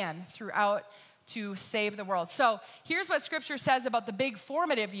plan throughout to save the world. So here's what Scripture says about the big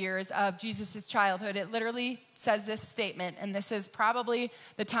formative years of Jesus' childhood. It literally says this statement, and this is probably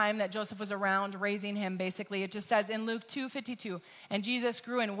the time that Joseph was around raising him, basically. It just says in Luke 2:52, and Jesus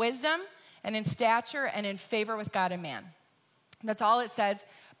grew in wisdom and in stature and in favor with God and man. That's all it says.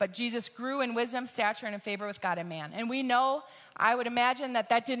 But Jesus grew in wisdom, stature, and in favor with God and man. And we know, I would imagine that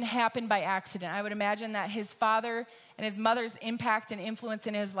didn't happen by accident. I would imagine that his father and his mother's impact and influence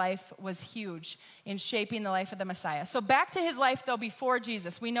in his life was huge in shaping the life of the Messiah. So back to his life, though, before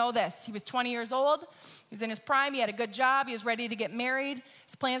Jesus. We know this. He was 20 years old. He was in his prime. He had a good job. He was ready to get married.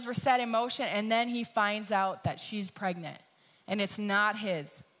 His plans were set in motion. And then he finds out that she's pregnant. And it's not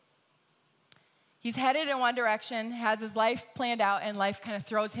his. He's headed in one direction, has his life planned out, and life kind of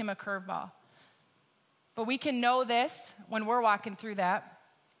throws him a curveball. But we can know this when we're walking through that.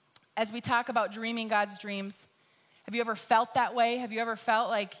 As we talk about dreaming God's dreams, have you ever felt that way? Have you ever felt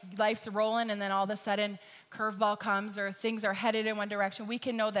like life's rolling and then all of a sudden curveball comes or things are headed in one direction? We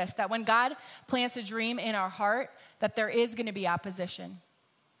can know this, that when God plants a dream in our heart, that there is going to be opposition.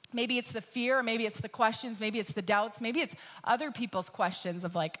 Maybe it's the fear, maybe it's the questions, maybe it's the doubts, maybe it's other people's questions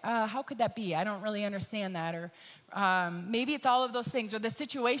of like, how could that be? I don't really understand that. Or maybe it's all of those things, or the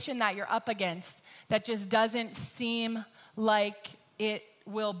situation that you're up against that just doesn't seem like it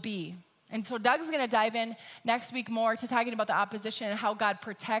will be. And so Doug's going to dive in next week more to talking about the opposition and how God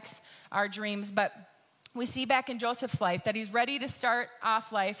protects our dreams. But we see back in Joseph's life that he's ready to start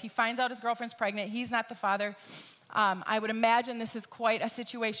off life. He finds out his girlfriend's pregnant. He's not the father. I would imagine this is quite a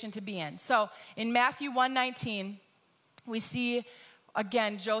situation to be in. So in Matthew 1:19, we see,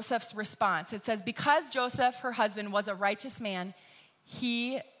 again, Joseph's response. It says, because Joseph, her husband, was a righteous man,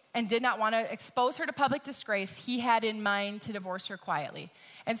 and did not want to expose her to public disgrace, he had in mind to divorce her quietly.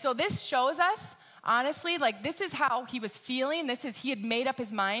 And so this shows us, honestly, like this is how he was feeling. He had made up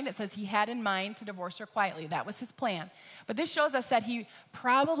his mind. It says he had in mind to divorce her quietly. That was his plan. But this shows us that he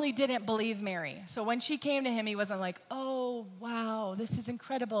probably didn't believe Mary. So when she came to him, he wasn't like, oh, wow, this is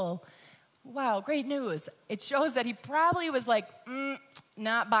incredible. Wow, great news. It shows that he probably was like,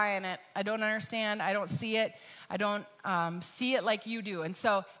 not buying it. I don't understand. I don't see it. I don't see it like you do. And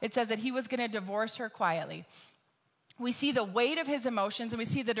so it says that he was going to divorce her quietly. We see the weight of his emotions, and we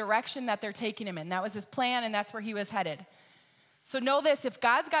see the direction that they're taking him in. That was his plan, and that's where he was headed. So know this, if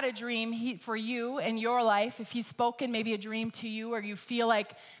God's got a dream for you in your life, if he's spoken maybe a dream to you, or you feel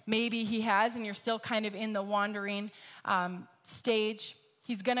like maybe he has and you're still kind of in the wandering stage,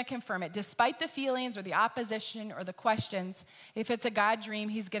 he's going to confirm it. Despite the feelings or the opposition or the questions, if it's a God dream,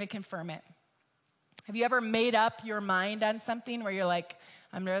 he's going to confirm it. Have you ever made up your mind on something where you're like,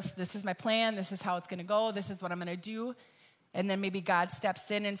 this is my plan, this is how it's going to go, this is what I'm going to do, and then maybe God steps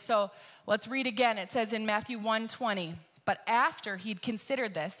in? And so let's read again. It says in Matthew 1:20, but after he'd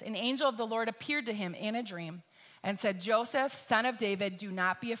considered this, an angel of the Lord appeared to him in a dream and said, Joseph, son of David, do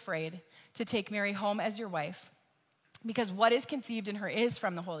not be afraid to take Mary home as your wife, because what is conceived in her is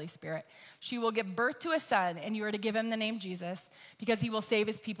from the Holy Spirit. She will give birth to a son, and you are to give him the name Jesus, because he will save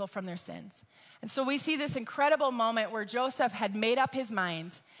his people from their sins. And so we see this incredible moment where Joseph had made up his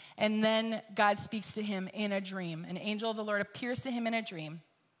mind, and then God speaks to him in a dream. An angel of the Lord appears to him in a dream,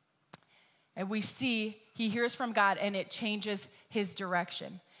 and we see he hears from God, and it changes his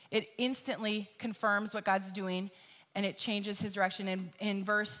direction. It instantly confirms what God's doing, and it changes his direction. In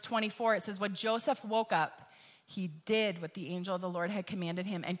verse 24, it says, when Joseph woke up, he did what the angel of the Lord had commanded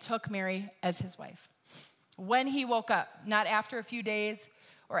him and took Mary as his wife. When he woke up, not after a few days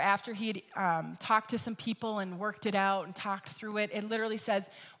or after he'd talked to some people and worked it out and talked through it. It literally says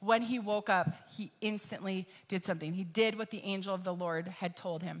when he woke up, he instantly did something. He did what the angel of the Lord had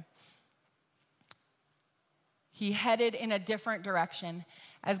told him. He headed in a different direction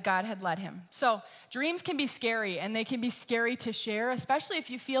as God had led him. So dreams can be scary, and they can be scary to share, especially if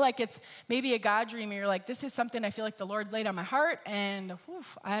you feel like it's maybe a God dream and you're like, this is something I feel like the Lord's laid on my heart, and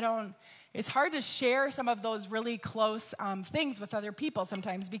it's hard to share some of those really close things with other people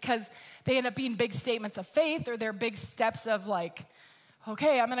sometimes, because they end up being big statements of faith, or they're big steps of like,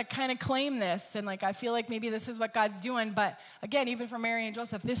 okay, I'm going to kind of claim this, and like I feel like maybe this is what God's doing. But again, even for Mary and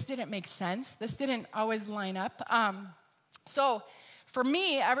Joseph, this didn't make sense. This didn't always line up. So for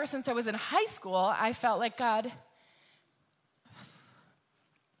me, ever since I was in high school, I felt like God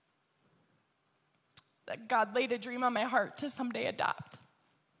laid a dream on my heart to someday adopt.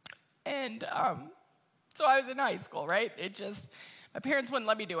 And so I was in high school, right? My parents wouldn't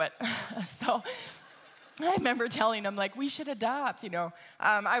let me do it. So I remember telling them, like, we should adopt,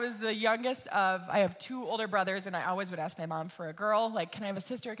 I was the youngest I have two older brothers, and I always would ask my mom for a girl, like, can I have a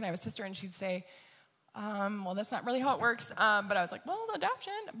sister? Can I have a sister? And she'd say, well, that's not really how it works. But I was like, well,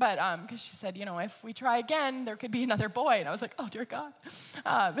 adoption. But because she said, if we try again, there could be another boy. And I was like, oh, dear God,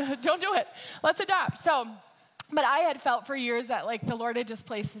 don't do it. Let's adopt. So, but I had felt for years that, like, the Lord had just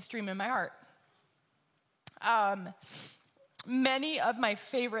placed this dream in my heart. Many of my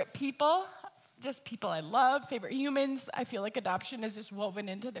favorite people, just people I love, favorite humans, I feel like adoption is just woven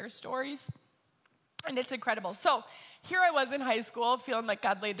into their stories. And it's incredible. So here I was in high school feeling like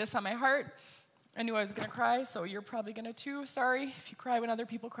God laid this on my heart. I knew I was going to cry, so you're probably going to too. Sorry if you cry when other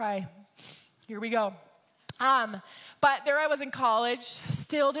people cry. Here we go. But there I was in college.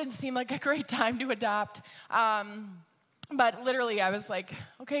 Still didn't seem like a great time to adopt. But literally I was like,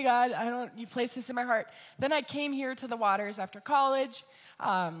 okay, God, you placed this in my heart. Then I came here to the Waters after college.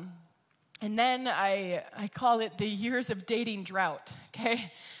 And then I call it the years of dating drought,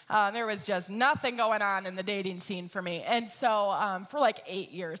 okay? There was just nothing going on in the dating scene for me. And so for like 8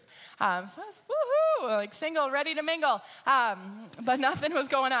 years. So I was, woohoo, like single, ready to mingle. But nothing was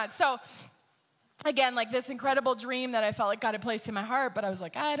going on. So again, like this incredible dream that I felt like God had placed in my heart, but I was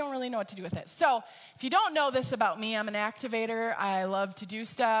like, I don't really know what to do with it. So if you don't know this about me, I'm an activator. I love to do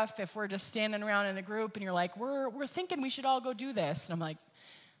stuff. If we're just standing around in a group and you're like, we're thinking we should all go do this. And I'm like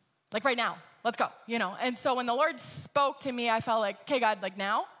right now, let's go, you know. And so when the Lord spoke to me, I felt like, okay, God, like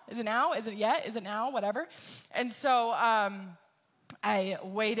now? Is it now? Is it yet? Is it now? Whatever. And so I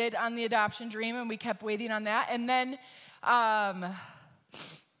waited on the adoption dream, and we kept waiting on that. And then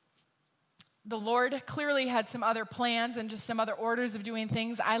the Lord clearly had some other plans and just some other orders of doing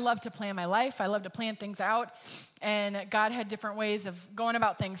things. I love to plan my life. I love to plan things out. And God had different ways of going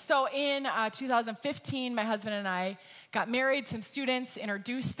about things. So in 2015, my husband and I got married. Some students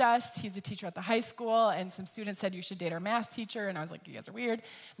introduced us. He's a teacher at the high school. And some students said, you should date our math teacher. And I was like, you guys are weird.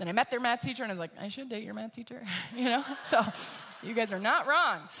 And then I met their math teacher, and I was like, I should date your math teacher. You know? So you guys are not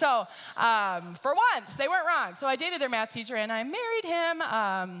wrong. So for once, they weren't wrong. So I dated their math teacher, and I married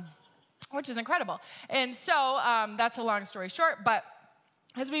him. Which is incredible. And so that's a long story short, but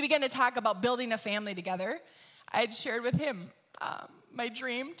as we began to talk about building a family together, I had shared with him my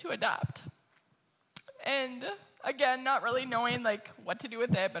dream to adopt. And again, not really knowing like what to do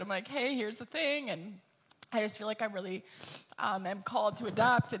with it, but I'm like, hey, here's the thing, and I just feel like I really am called to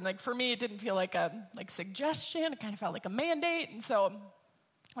adopt. And like for me, it didn't feel like a suggestion. It kind of felt like a mandate. And so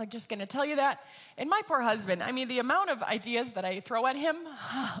I'm just going to tell you that. And my poor husband, I mean, the amount of ideas that I throw at him,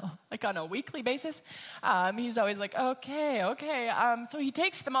 like on a weekly basis, he's always like, okay. So he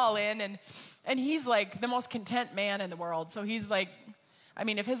takes them all in, and he's like the most content man in the world. So he's like, I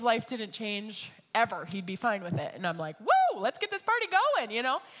mean, if his life didn't change ever, he'd be fine with it. And I'm like, woo, let's get this party going, you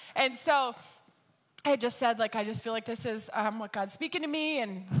know? And so I just said, like, I just feel like this is what God's speaking to me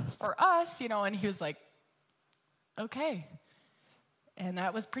and for us, you know? And he was like, okay. And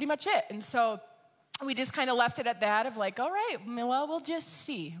that was pretty much it. And so we just kind of left it at that of like, all right, well, we'll just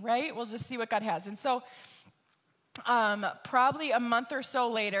see, right? We'll just see what God has. And so probably a month or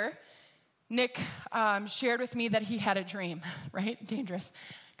so later, Nick shared with me that he had a dream, right? Dangerous,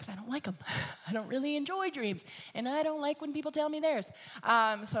 because I don't like them. I don't really enjoy dreams. And I don't like when people tell me theirs. So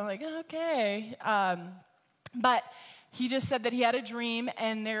I'm like, okay. But he just said that he had a dream,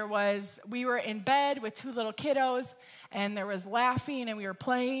 and we were in bed with two little kiddos, and there was laughing, and we were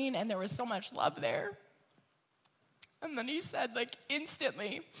playing, and there was so much love there. And then he said, like,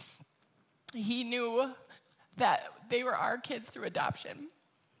 instantly, he knew that they were our kids through adoption.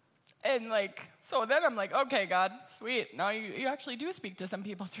 And, like, so then I'm like, okay, God, sweet. Now you actually do speak to some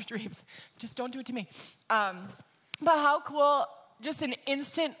people through dreams. Just don't do it to me. But how cool. Just an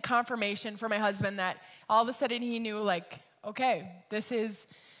instant confirmation for my husband that all of a sudden he knew, like, okay, this is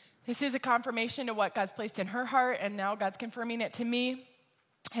a confirmation of what God's placed in her heart, and now God's confirming it to me.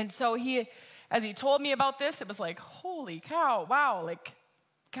 And so as he told me about this, it was like, holy cow, wow, like,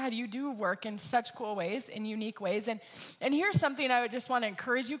 God, you do work in such cool ways, in unique ways. And here's something I would just want to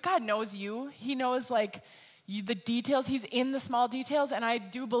encourage you. God knows you. He knows, like, the details. He's in the small details, and I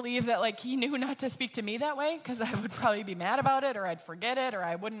do believe that, like, he knew not to speak to me that way because I would probably be mad about it, or I'd forget it, or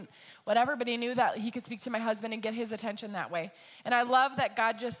I wouldn't, whatever, but he knew that he could speak to my husband and get his attention that way. And I love that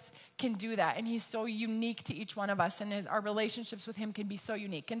God just can do that, and he's so unique to each one of us, and our relationships with him can be so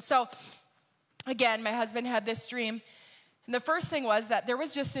unique. And so, again, my husband had this dream. And the first thing was that there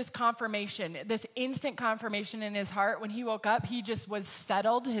was just this confirmation, this instant confirmation in his heart. When he woke up, he just was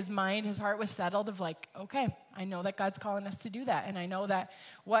settled. His mind, his heart was settled of like, okay, I know that God's calling us to do that. And I know that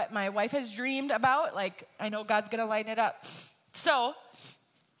what my wife has dreamed about, like, I know God's going to lighten it up. So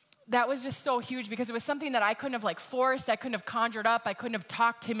that was just so huge because it was something that I couldn't have, like, forced. I couldn't have conjured up. I couldn't have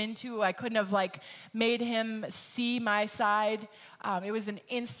talked him into. I couldn't have, like, made him see my side. It was an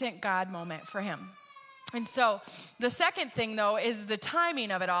instant God moment for him. And so the second thing, though, is the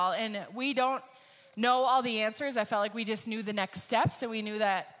timing of it all. And we don't know all the answers. I felt like we just knew the next steps. And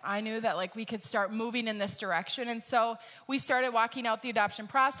I knew that like we could start moving in this direction. And so we started walking out the adoption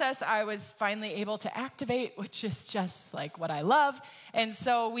process. I was finally able to activate, which is just like what I love. And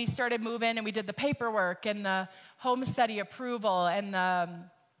so we started moving, and we did the paperwork and the home study approval and the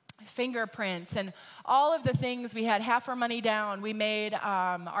fingerprints and all of the things. We had half our money down. We made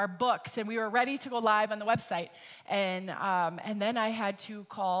our books, and we were ready to go live on the website. And then I had to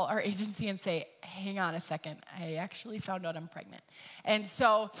call our agency and say, hang on a second, I actually found out I'm pregnant. And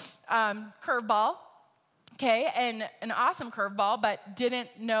so curveball, okay, and an awesome curveball, but didn't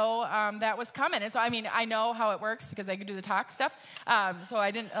know that was coming. And so, I mean, I know how it works because I could do the talk stuff. So I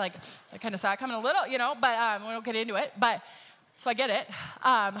didn't, like, I kind of saw it coming a little, but we won't get into it. But so I get it.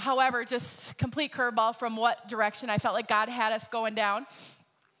 However, just complete curveball from what direction I felt like God had us going down.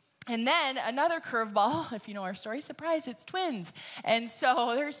 And then another curveball, if you know our story, surprise, it's twins. And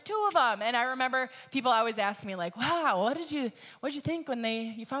so there's 2 of them. And I remember people always ask me like, wow, what did you think when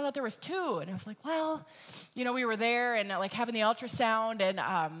you found out there was 2? And I was like, well, we were there and like having the ultrasound, and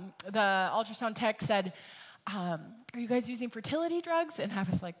the ultrasound tech said, are you guys using fertility drugs? And I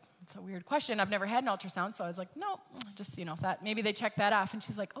was like, it's a weird question. I've never had an ultrasound. So I was like, no, just, that maybe they checked that off. And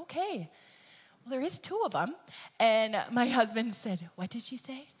she's like, okay, well, there is 2 of them. And my husband said, what did she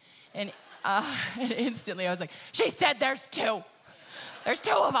say? And instantly I was like, she said there's 2. There's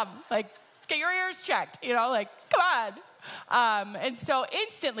 2 of them. Like, get your ears checked, like, come on. And so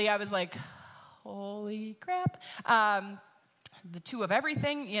instantly I was like, holy crap. The 2 of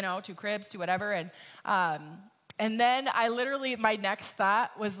everything, 2 cribs, 2 whatever. And then I literally, my next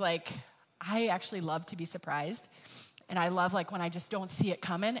thought was like, I actually love to be surprised. And I love like when I just don't see it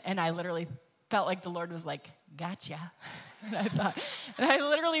coming. And I literally felt like the Lord was like, gotcha. And I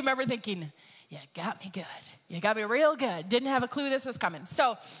literally remember thinking, you got me good. You got me real good. Didn't have a clue this was coming.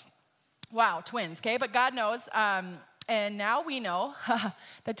 So, wow, twins, okay? But God knows. And now we know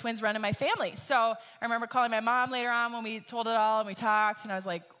that twins run in my family. So I remember calling my mom later on when we told it all and we talked. And I was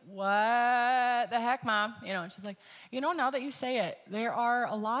like, what the heck, Mom? And she's like, now that you say it, there are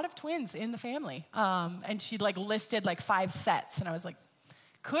a lot of twins in the family. And she like listed like 5 sets. And I was like,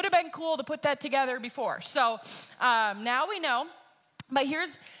 could have been cool to put that together before. So now we know. But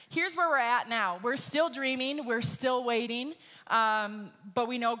here's where we're at now. We're still dreaming. We're still waiting. But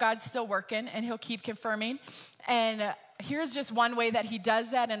we know God's still working, and he'll keep confirming. And here's just one way that he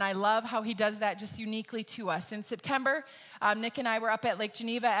does that, and I love how he does that just uniquely to us. In September, Nick and I were up at Lake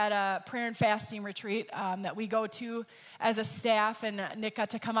Geneva at a prayer and fasting retreat that we go to as a staff, and Nick got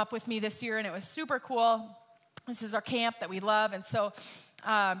to come up with me this year, and it was super cool. This is our camp that we love, and so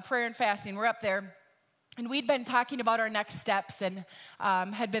prayer and fasting, we're up there. And we'd been talking about our next steps and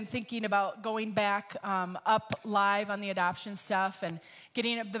had been thinking about going back up live on the adoption stuff and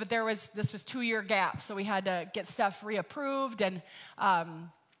getting it, but this was 2-year gap, so we had to get stuff reapproved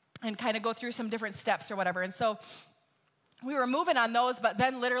and kind of go through some different steps or whatever. And so we were moving on those, but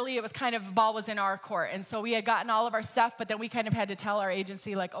then literally it was kind of ball was in our court. And so we had gotten all of our stuff, but then we kind of had to tell our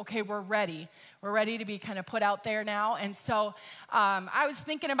agency like, okay, we're ready. We're ready to be kind of put out there now. And so I was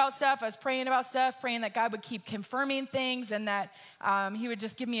thinking about stuff. I was praying about stuff, praying that God would keep confirming things and that he would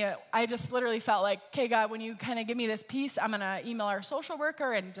just give me I just literally felt like, okay, God, when you kind of give me this piece, I'm going to email our social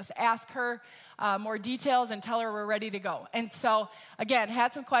worker and just ask her more details and tell her we're ready to go. And so, again,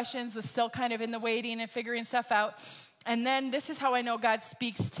 had some questions, was still kind of in the waiting and figuring stuff out. And then this is how I know God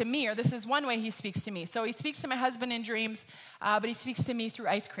speaks to me, or this is one way he speaks to me. So he speaks to my husband in dreams, but he speaks to me through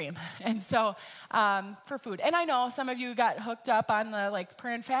ice cream. And so for food. And I know some of you got hooked up on the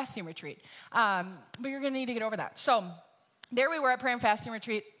prayer and fasting retreat, but you're going to need to get over that. So there we were at prayer and fasting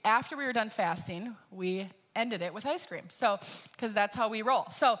retreat. After we were done fasting, we ended it with ice cream. So, because that's how we roll.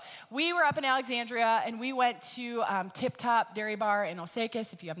 So we were up in Alexandria and we went to Tip Top Dairy Bar in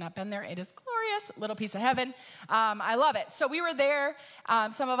Osakis. If you have not been there, it is glorious, little piece of heaven. I love it. So we were there.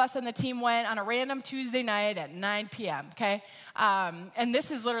 Some of us on the team went on a random Tuesday night at 9 p.m., okay? And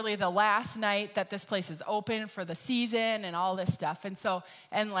this is literally the last night that this place is open for the season and all this stuff. And so,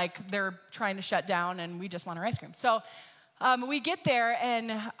 they're trying to shut down and we just want our ice cream. So we get there,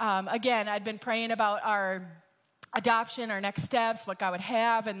 and again, I'd been praying about our adoption, our next steps, what God would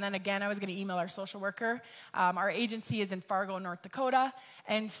have, and then again, I was going to email our social worker. Our agency is in Fargo, North Dakota,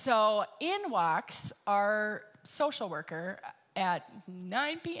 and so in walks our social worker at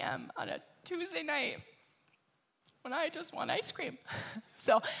 9 p.m. on a Tuesday night when I just want ice cream.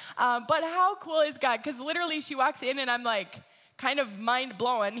 So, but how cool is God? Because literally she walks in, and I'm kind of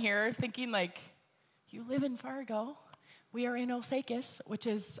mind-blowing here, thinking you live in Fargo. We are in Osakis, which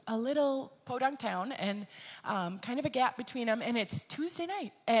is a little podunk town and kind of a gap between them, and it's Tuesday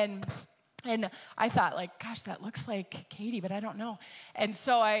night. And I thought, gosh, that looks like Katie, but I don't know. And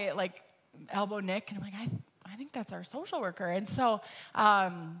so I, elbow Nick, and I'm I think that's our social worker. And so,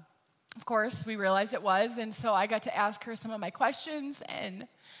 of course, we realized it was, and so I got to ask her some of my questions, and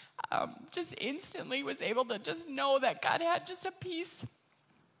just instantly was able to just know that God had just a piece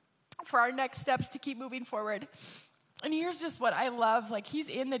for our next steps to keep moving forward. And here's just what I love. He's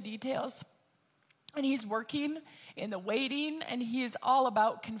in the details, and he's working in the waiting, and he is all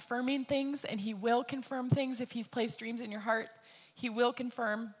about confirming things, and he will confirm things if he's placed dreams in your heart. He will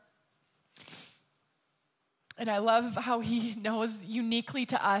confirm. And I love how he knows uniquely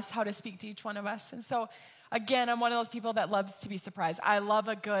to us how to speak to each one of us. And so, again, I'm one of those people that loves to be surprised. I love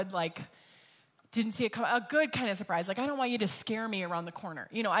a good, didn't see it come, a good kind of surprise. I don't want you to scare me around the corner.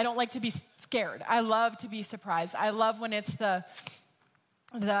 I don't like to be scared. I love to be surprised. I love when it's the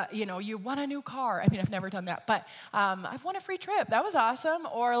you won a new car. I mean, I've never done that, but I've won a free trip. That was awesome.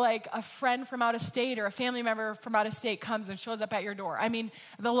 Or like a friend from out of state or a family member from out of state comes and shows up at your door. I mean,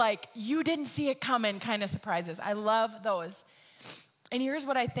 the like, you didn't see it coming kind of surprises. I love those. And here's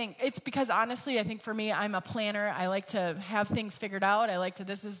what I think. It's because honestly, I think for me, I'm a planner. I like to have things figured out. I like to,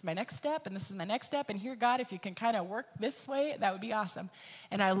 this is my next step, and this is my next step. And here, God, if you can kind of work this way, that would be awesome.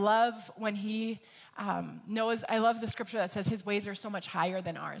 And I love when he knows, I love the scripture that says his ways are so much higher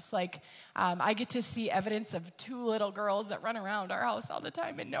than ours. Like, I get to see evidence of 2 little girls that run around our house all the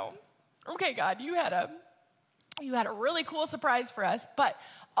time and know, okay, God, you had a really cool surprise for us, but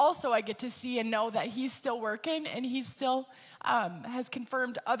also I get to see and know that he's still working and he still has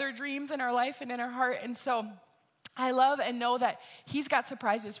confirmed other dreams in our life and in our heart. And so I love and know that he's got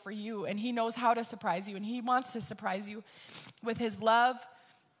surprises for you, and he knows how to surprise you, and he wants to surprise you with his love,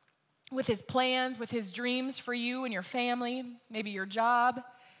 with his plans, with his dreams for you and your family, maybe your job,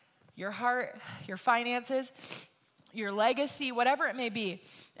 your heart, your finances, your legacy, whatever it may be.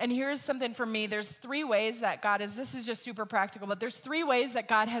 And here's something for me. There's 3 ways that God is, this is just super practical, but there's 3 ways that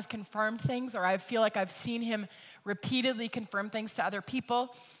God has confirmed things, or I feel like I've seen him repeatedly confirm things to other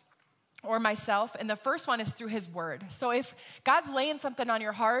people or myself. And the first one is through his word. So if God's laying something on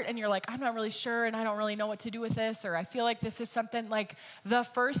your heart and you're like, I'm not really sure and I don't really know what to do with this, or I feel like this is something, like the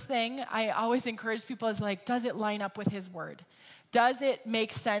first thing I always encourage people is like, does it line up with his word? Does it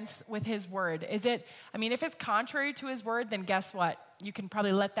make sense with his word? If it's contrary to his word, then guess what? You can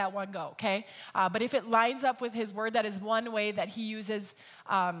probably let that one go, okay? But if it lines up with his word, that is one way that he uses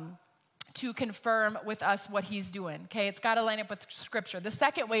to confirm with us what he's doing, okay? It's got to line up with scripture. The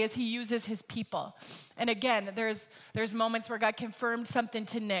second way is he uses his people. And again, there's moments where God confirmed something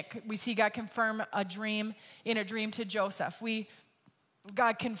to Nick. We see God confirm a dream to Joseph.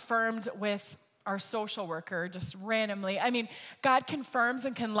 God confirmed with our social worker just randomly. God confirms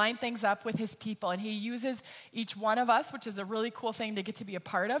and can line things up with his people, and he uses each one of us, which is a really cool thing to get to be a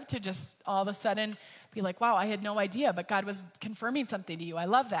part of, to just all of a sudden be like, wow, I had no idea, but God was confirming something to you. I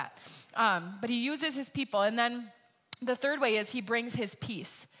love that. But he uses his people. And then the third way is he brings his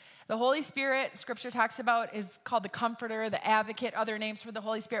peace. The Holy Spirit, scripture talks about, is called the Comforter, the Advocate, other names for the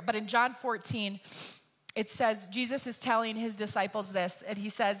Holy Spirit. But in John 14, it says, Jesus is telling his disciples this, and he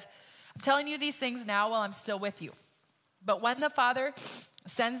says, I'm telling you these things now while I'm still with you. But when the Father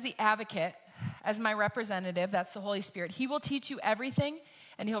sends the Advocate as my representative, that's the Holy Spirit, he will teach you everything,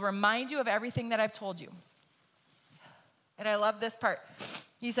 and he'll remind you of everything that I've told you. And I love this part.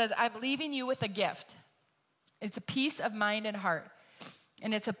 He says, I'm leaving you with a gift. It's a peace of mind and heart.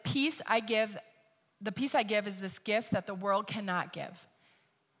 And it's a peace I give. The peace I give is this gift that the world cannot give.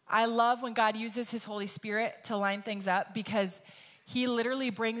 I love when God uses his Holy Spirit to line things up, because he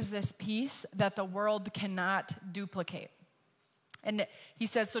literally brings this peace that the world cannot duplicate. And he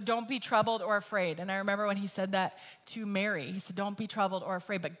says, so don't be troubled or afraid. And I remember when he said that to Mary, he said, don't be troubled or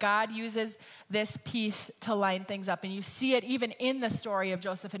afraid. But God uses this peace to line things up. And you see it even in the story of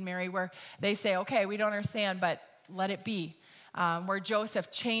Joseph and Mary, where they say, okay, we don't understand, but let it be. Where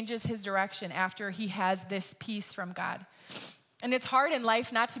Joseph changes his direction after he has this peace from God. And it's hard in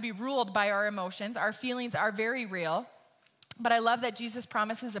life not to be ruled by our emotions. Our feelings are very real. But I love that Jesus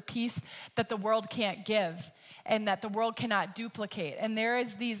promises a peace that the world can't give and that the world cannot duplicate. And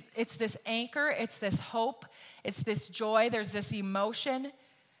it's this anchor, it's this hope, it's this joy, there's this emotion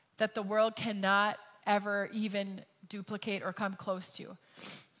that the world cannot ever even duplicate or come close to.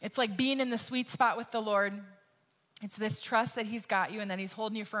 It's like being in the sweet spot with the Lord. It's this trust that he's got you and that he's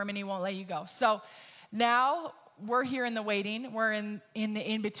holding you firm and he won't let you go. So now we're here in the waiting. We're in the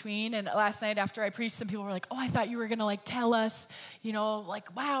in-between. And last night after I preached, some people were like, oh, I thought you were going to tell us,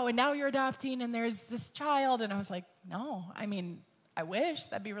 wow, and now you're adopting and there's this child. And I was like, no, I wish.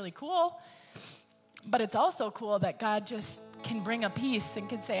 That'd be really cool. But it's also cool that God just can bring a peace and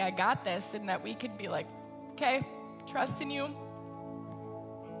can say, I got this, and that we could be like, okay, trust in you.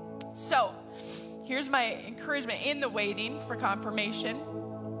 So here's my encouragement in the waiting for confirmation,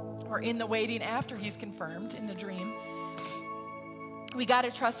 or in the waiting after he's confirmed in the dream. We got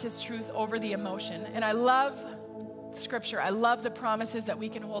to trust his truth over the emotion. And I love scripture. I love the promises that we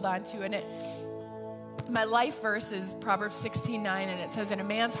can hold on to. And my life verse is Proverbs 16:9, and it says, in a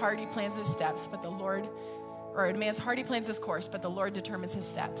man's heart he plans his steps, but the Lord or a man's heart he plans his course, but the Lord determines his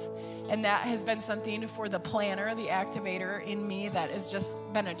steps. And that has been something for the planner, the activator in me, that has just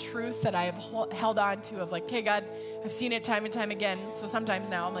been a truth that I have held on to of like, okay, God, I've seen it time and time again. So sometimes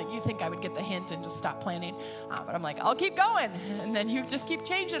now I'm like, you think I would get the hint and just stop planning. But I'm like, I'll keep going. And then you just keep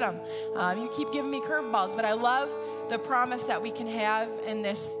changing them. You keep giving me curveballs. But I love the promise that we can have and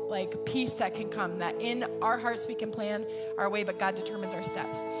this like peace that can come, that in our hearts we can plan our way, but God determines our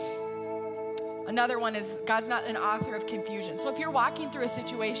steps. Another one is God's not an author of confusion. So if you're walking through a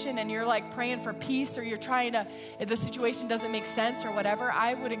situation and you're like praying for peace, or you're trying to, if the situation doesn't make sense or whatever,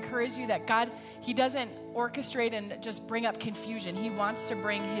 I would encourage you that God, he doesn't orchestrate and just bring up confusion. He wants to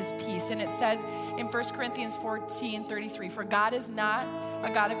bring his peace. And it says in 1 Corinthians 14:33, for God is not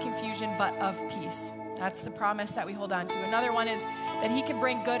a God of confusion, but of peace. That's the promise that we hold on to. Another one is that he can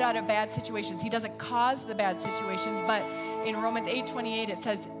bring good out of bad situations. He doesn't cause the bad situations, but in Romans 8:28, it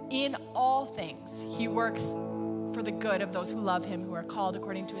says, in all things, he works for the good of those who love him, who are called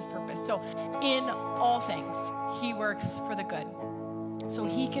according to his purpose. So in all things, he works for the good. So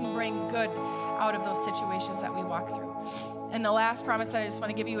he can bring good out of those situations that we walk through. And the last promise that I just want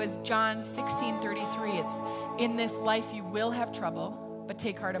to give you is John 16:33. It's, in this life you will have trouble, but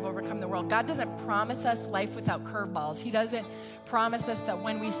take heart, I've overcome the world. God doesn't promise us life without curveballs. He doesn't promise us that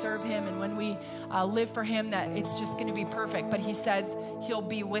when we serve him and when we live for him that it's just going to be perfect. But he says he'll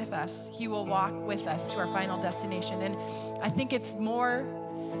be with us. He will walk with us to our final destination. And I think it's more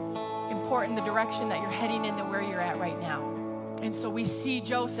important the direction that you're heading in than where you're at right now. And so we see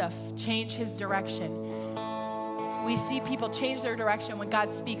Joseph change his direction. We see people change their direction when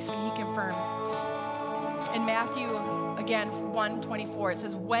God speaks, when he confirms. In Matthew, again, 1:24, it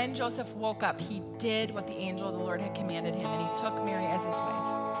says, when Joseph woke up, he did what the angel of the Lord had commanded him, and he took Mary as his wife.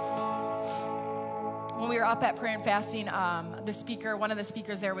 When we were up at prayer and fasting, one of the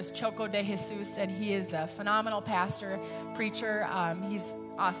speakers there was Choco de Jesus, and he is a phenomenal pastor, preacher. He's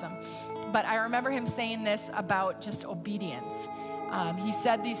awesome. But I remember him saying this about just obedience. He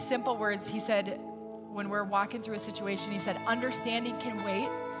said these simple words. He said, when we're walking through a situation, he said, understanding can wait,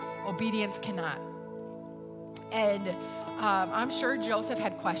 obedience cannot. And I'm sure Joseph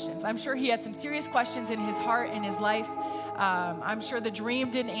had questions. I'm sure he had some serious questions in his heart, in his life. I'm sure the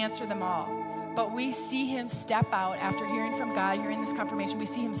dream didn't answer them all. But we see him step out after hearing from God, hearing this confirmation. We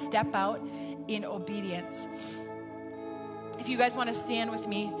see him step out in obedience. If you guys want to stand with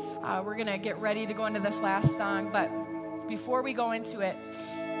me, we're going to get ready to go into this last song. But before we go into it,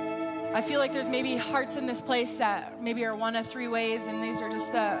 I feel like there's maybe hearts in this place that maybe are one of three ways, and these are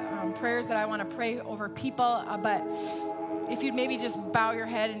just the prayers that I want to pray over people. But if you'd maybe just bow your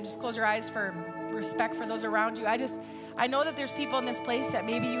head and just close your eyes for respect for those around you. I know that there's people in this place that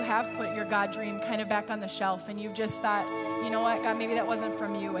maybe you have put your God dream kind of back on the shelf, and you've just thought, you know what, God, maybe that wasn't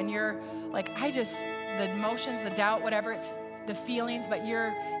from you. And you're like, the emotions, the doubt, whatever, it's the feelings, but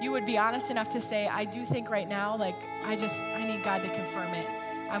you would be honest enough to say, I do think right now, like, I need God to confirm it.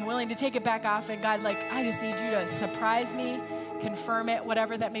 I'm willing to take it back off, and God, like, I just need you to surprise me, confirm it,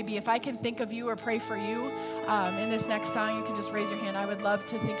 whatever that may be. If I can think of you or pray for you in this next song, you can just raise your hand. I would love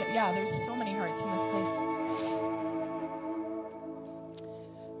to think of, there's so many hearts in this place.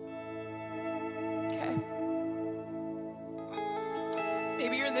 Okay.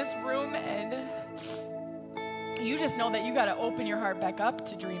 Maybe you're in this room and you just know that you got to open your heart back up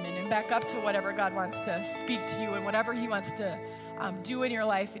to dreaming and back up to whatever God wants to speak to you and whatever he wants to do in your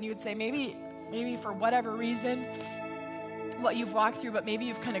life. And you would say, maybe for whatever reason, what you've walked through, but maybe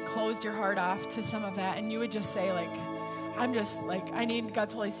you've kind of closed your heart off to some of that. And you would just say, like, I need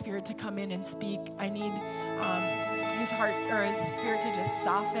God's Holy Spirit to come in and speak. I need his heart or his spirit to just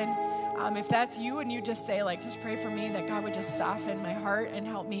soften. If that's you and you just say, like, just pray for me that God would just soften my heart and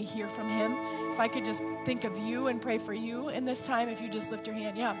help me hear from him. If I could just think of you and pray for you in this time, if you just lift your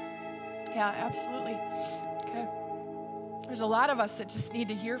hand. Yeah, absolutely. Okay. There's a lot of us that just need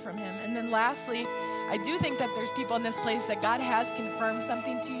to hear from him. And then lastly, I do think that there's people in this place that God has confirmed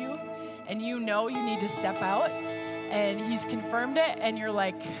something to you, and you know you need to step out, and he's confirmed it, and you're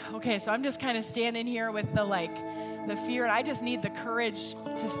like, okay, so I'm just kind of standing here with the fear, and I just need the courage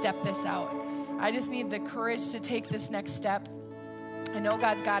to step this out. I just need the courage to take this next step. I know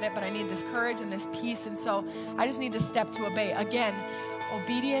God's got it, but I need this courage and this peace, and so I just need to step to obey. Again,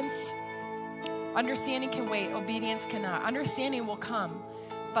 obedience, understanding can wait, obedience cannot. Understanding will come,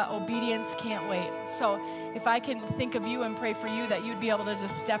 but obedience can't wait. So if I can think of you and pray for you that you'd be able to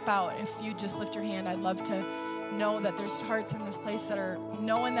just step out, if you just lift your hand, I'd love to know that there's hearts in this place that are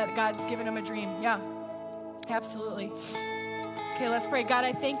knowing that God's given them a dream. Yeah, absolutely. Okay, let's pray. God,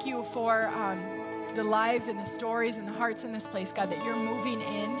 I thank you for the lives and the stories and the hearts in this place, God, that you're moving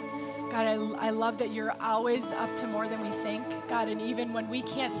in God, I love that you're always up to more than we think, God, and even when we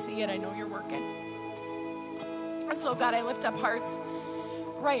can't see it, I know you're working. And so, God, I lift up hearts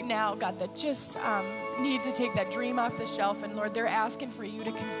right now, God, that just need to take that dream off the shelf. And Lord, they're asking for you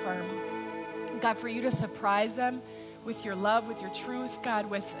to confirm. God, for you to surprise them with your love, with your truth, God,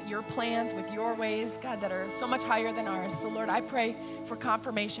 with your plans, with your ways, God, that are so much higher than ours. So, Lord, I pray for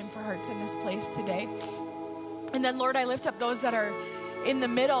confirmation for hearts in this place today. And then, Lord, I lift up those that are in the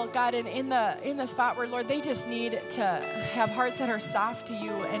middle, God, and in the spot where, Lord, they just need to have hearts that are soft to you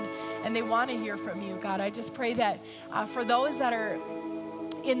and they want to hear from you, God. I just pray that for those that are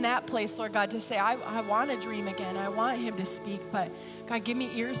in that place, Lord God, to say, I want to dream again. I want him to speak, but God, give me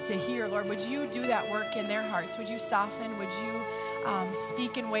ears to hear. Lord, would you do that work in their hearts? Would you soften? Would you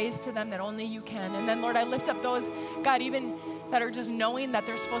speak in ways to them that only you can? And then, Lord, I lift up those, God, even that are just knowing that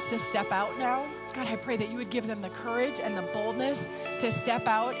they're supposed to step out now. God, I pray that you would give them the courage and the boldness to step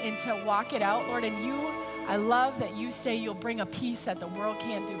out and to walk it out, Lord. And I love that you say you'll bring a peace that the world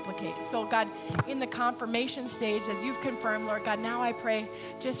can't duplicate. So, God, in the confirmation stage, as you've confirmed, Lord God, now I pray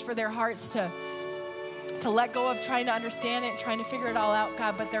just for their hearts to let go of trying to understand it, trying to figure it all out,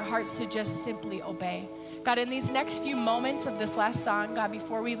 God, but their hearts to just simply obey. God, in these next few moments of this last song, God,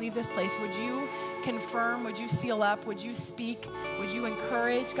 before we leave this place, would you confirm, would you seal up, would you speak, would you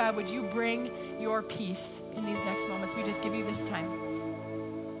encourage, God, would you bring your peace in these next moments? We just give you this time.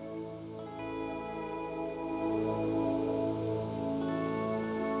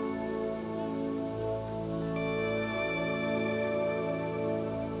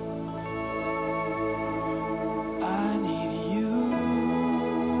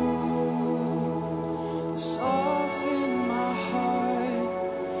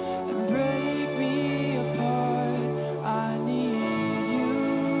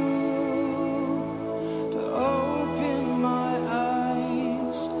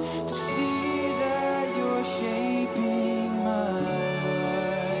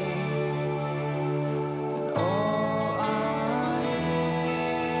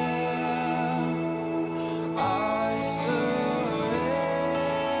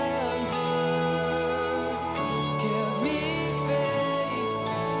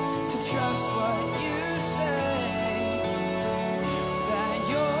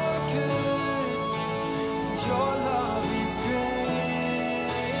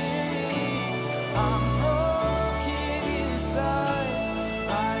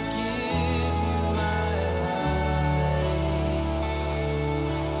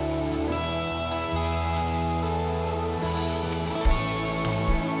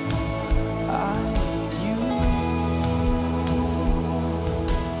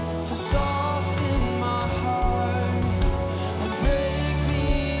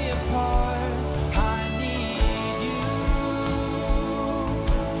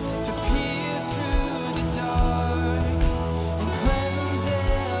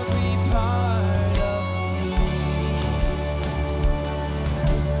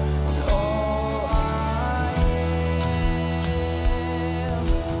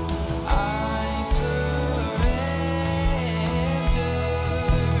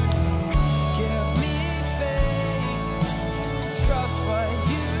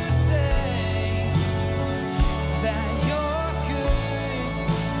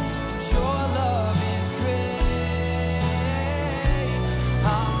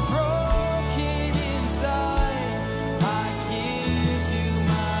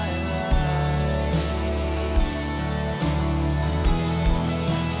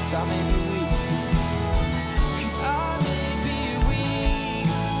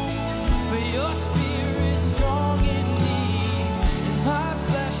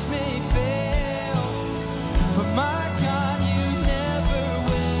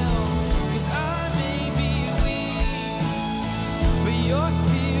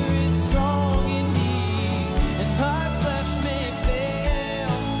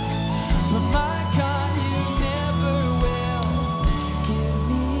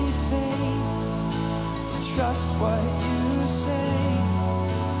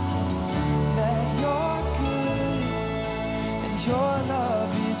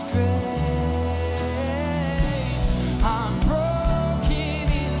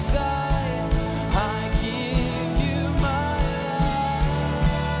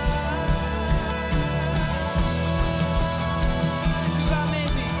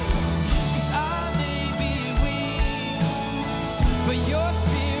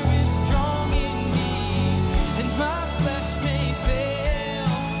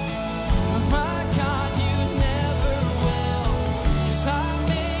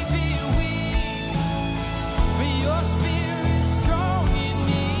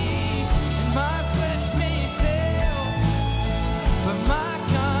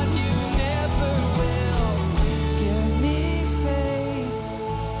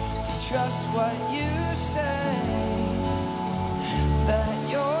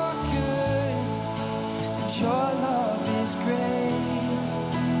 but your love is great.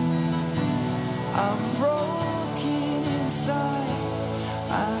 I'm broken inside,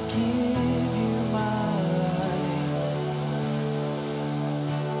 I give you my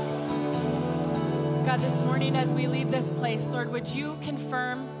life. God, this morning as we leave this place, Lord, would you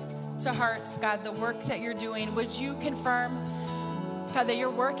confirm to hearts, God, the work that you're doing? Would you confirm, God, that you're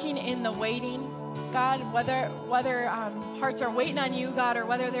working in the waiting? God, whether hearts are waiting on you, God, or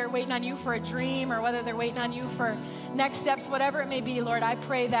whether they're waiting on you for a dream, or whether they're waiting on you for next steps, whatever it may be, Lord, I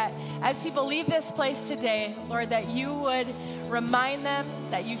pray that as people leave this place today, Lord, that you would remind them,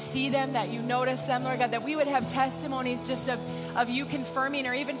 that you see them, that you notice them, Lord God, that we would have testimonies just of you confirming,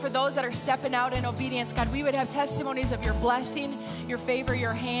 or even for those that are stepping out in obedience, God, we would have testimonies of your blessing, your favor,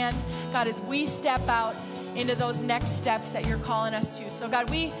 your hand, God, as we step out into those next steps that you're calling us to. So God,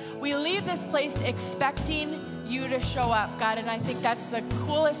 we leave this place expecting you to show up, God, and I think that's the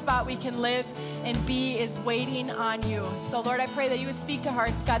coolest spot we can live and be, is waiting on you. So Lord, I pray that you would speak to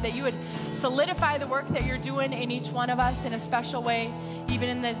hearts, God, that you would solidify the work that you're doing in each one of us in a special way, even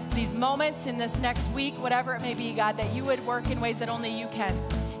in these moments, in this next week, whatever it may be, God, that you would work in ways that only you can.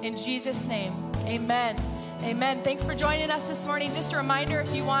 In Jesus' name, amen. Amen. Thanks for joining us this morning. Just a reminder,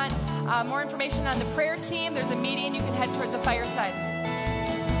 if you want more information on the prayer team, there's a meeting. You can head towards the fireside.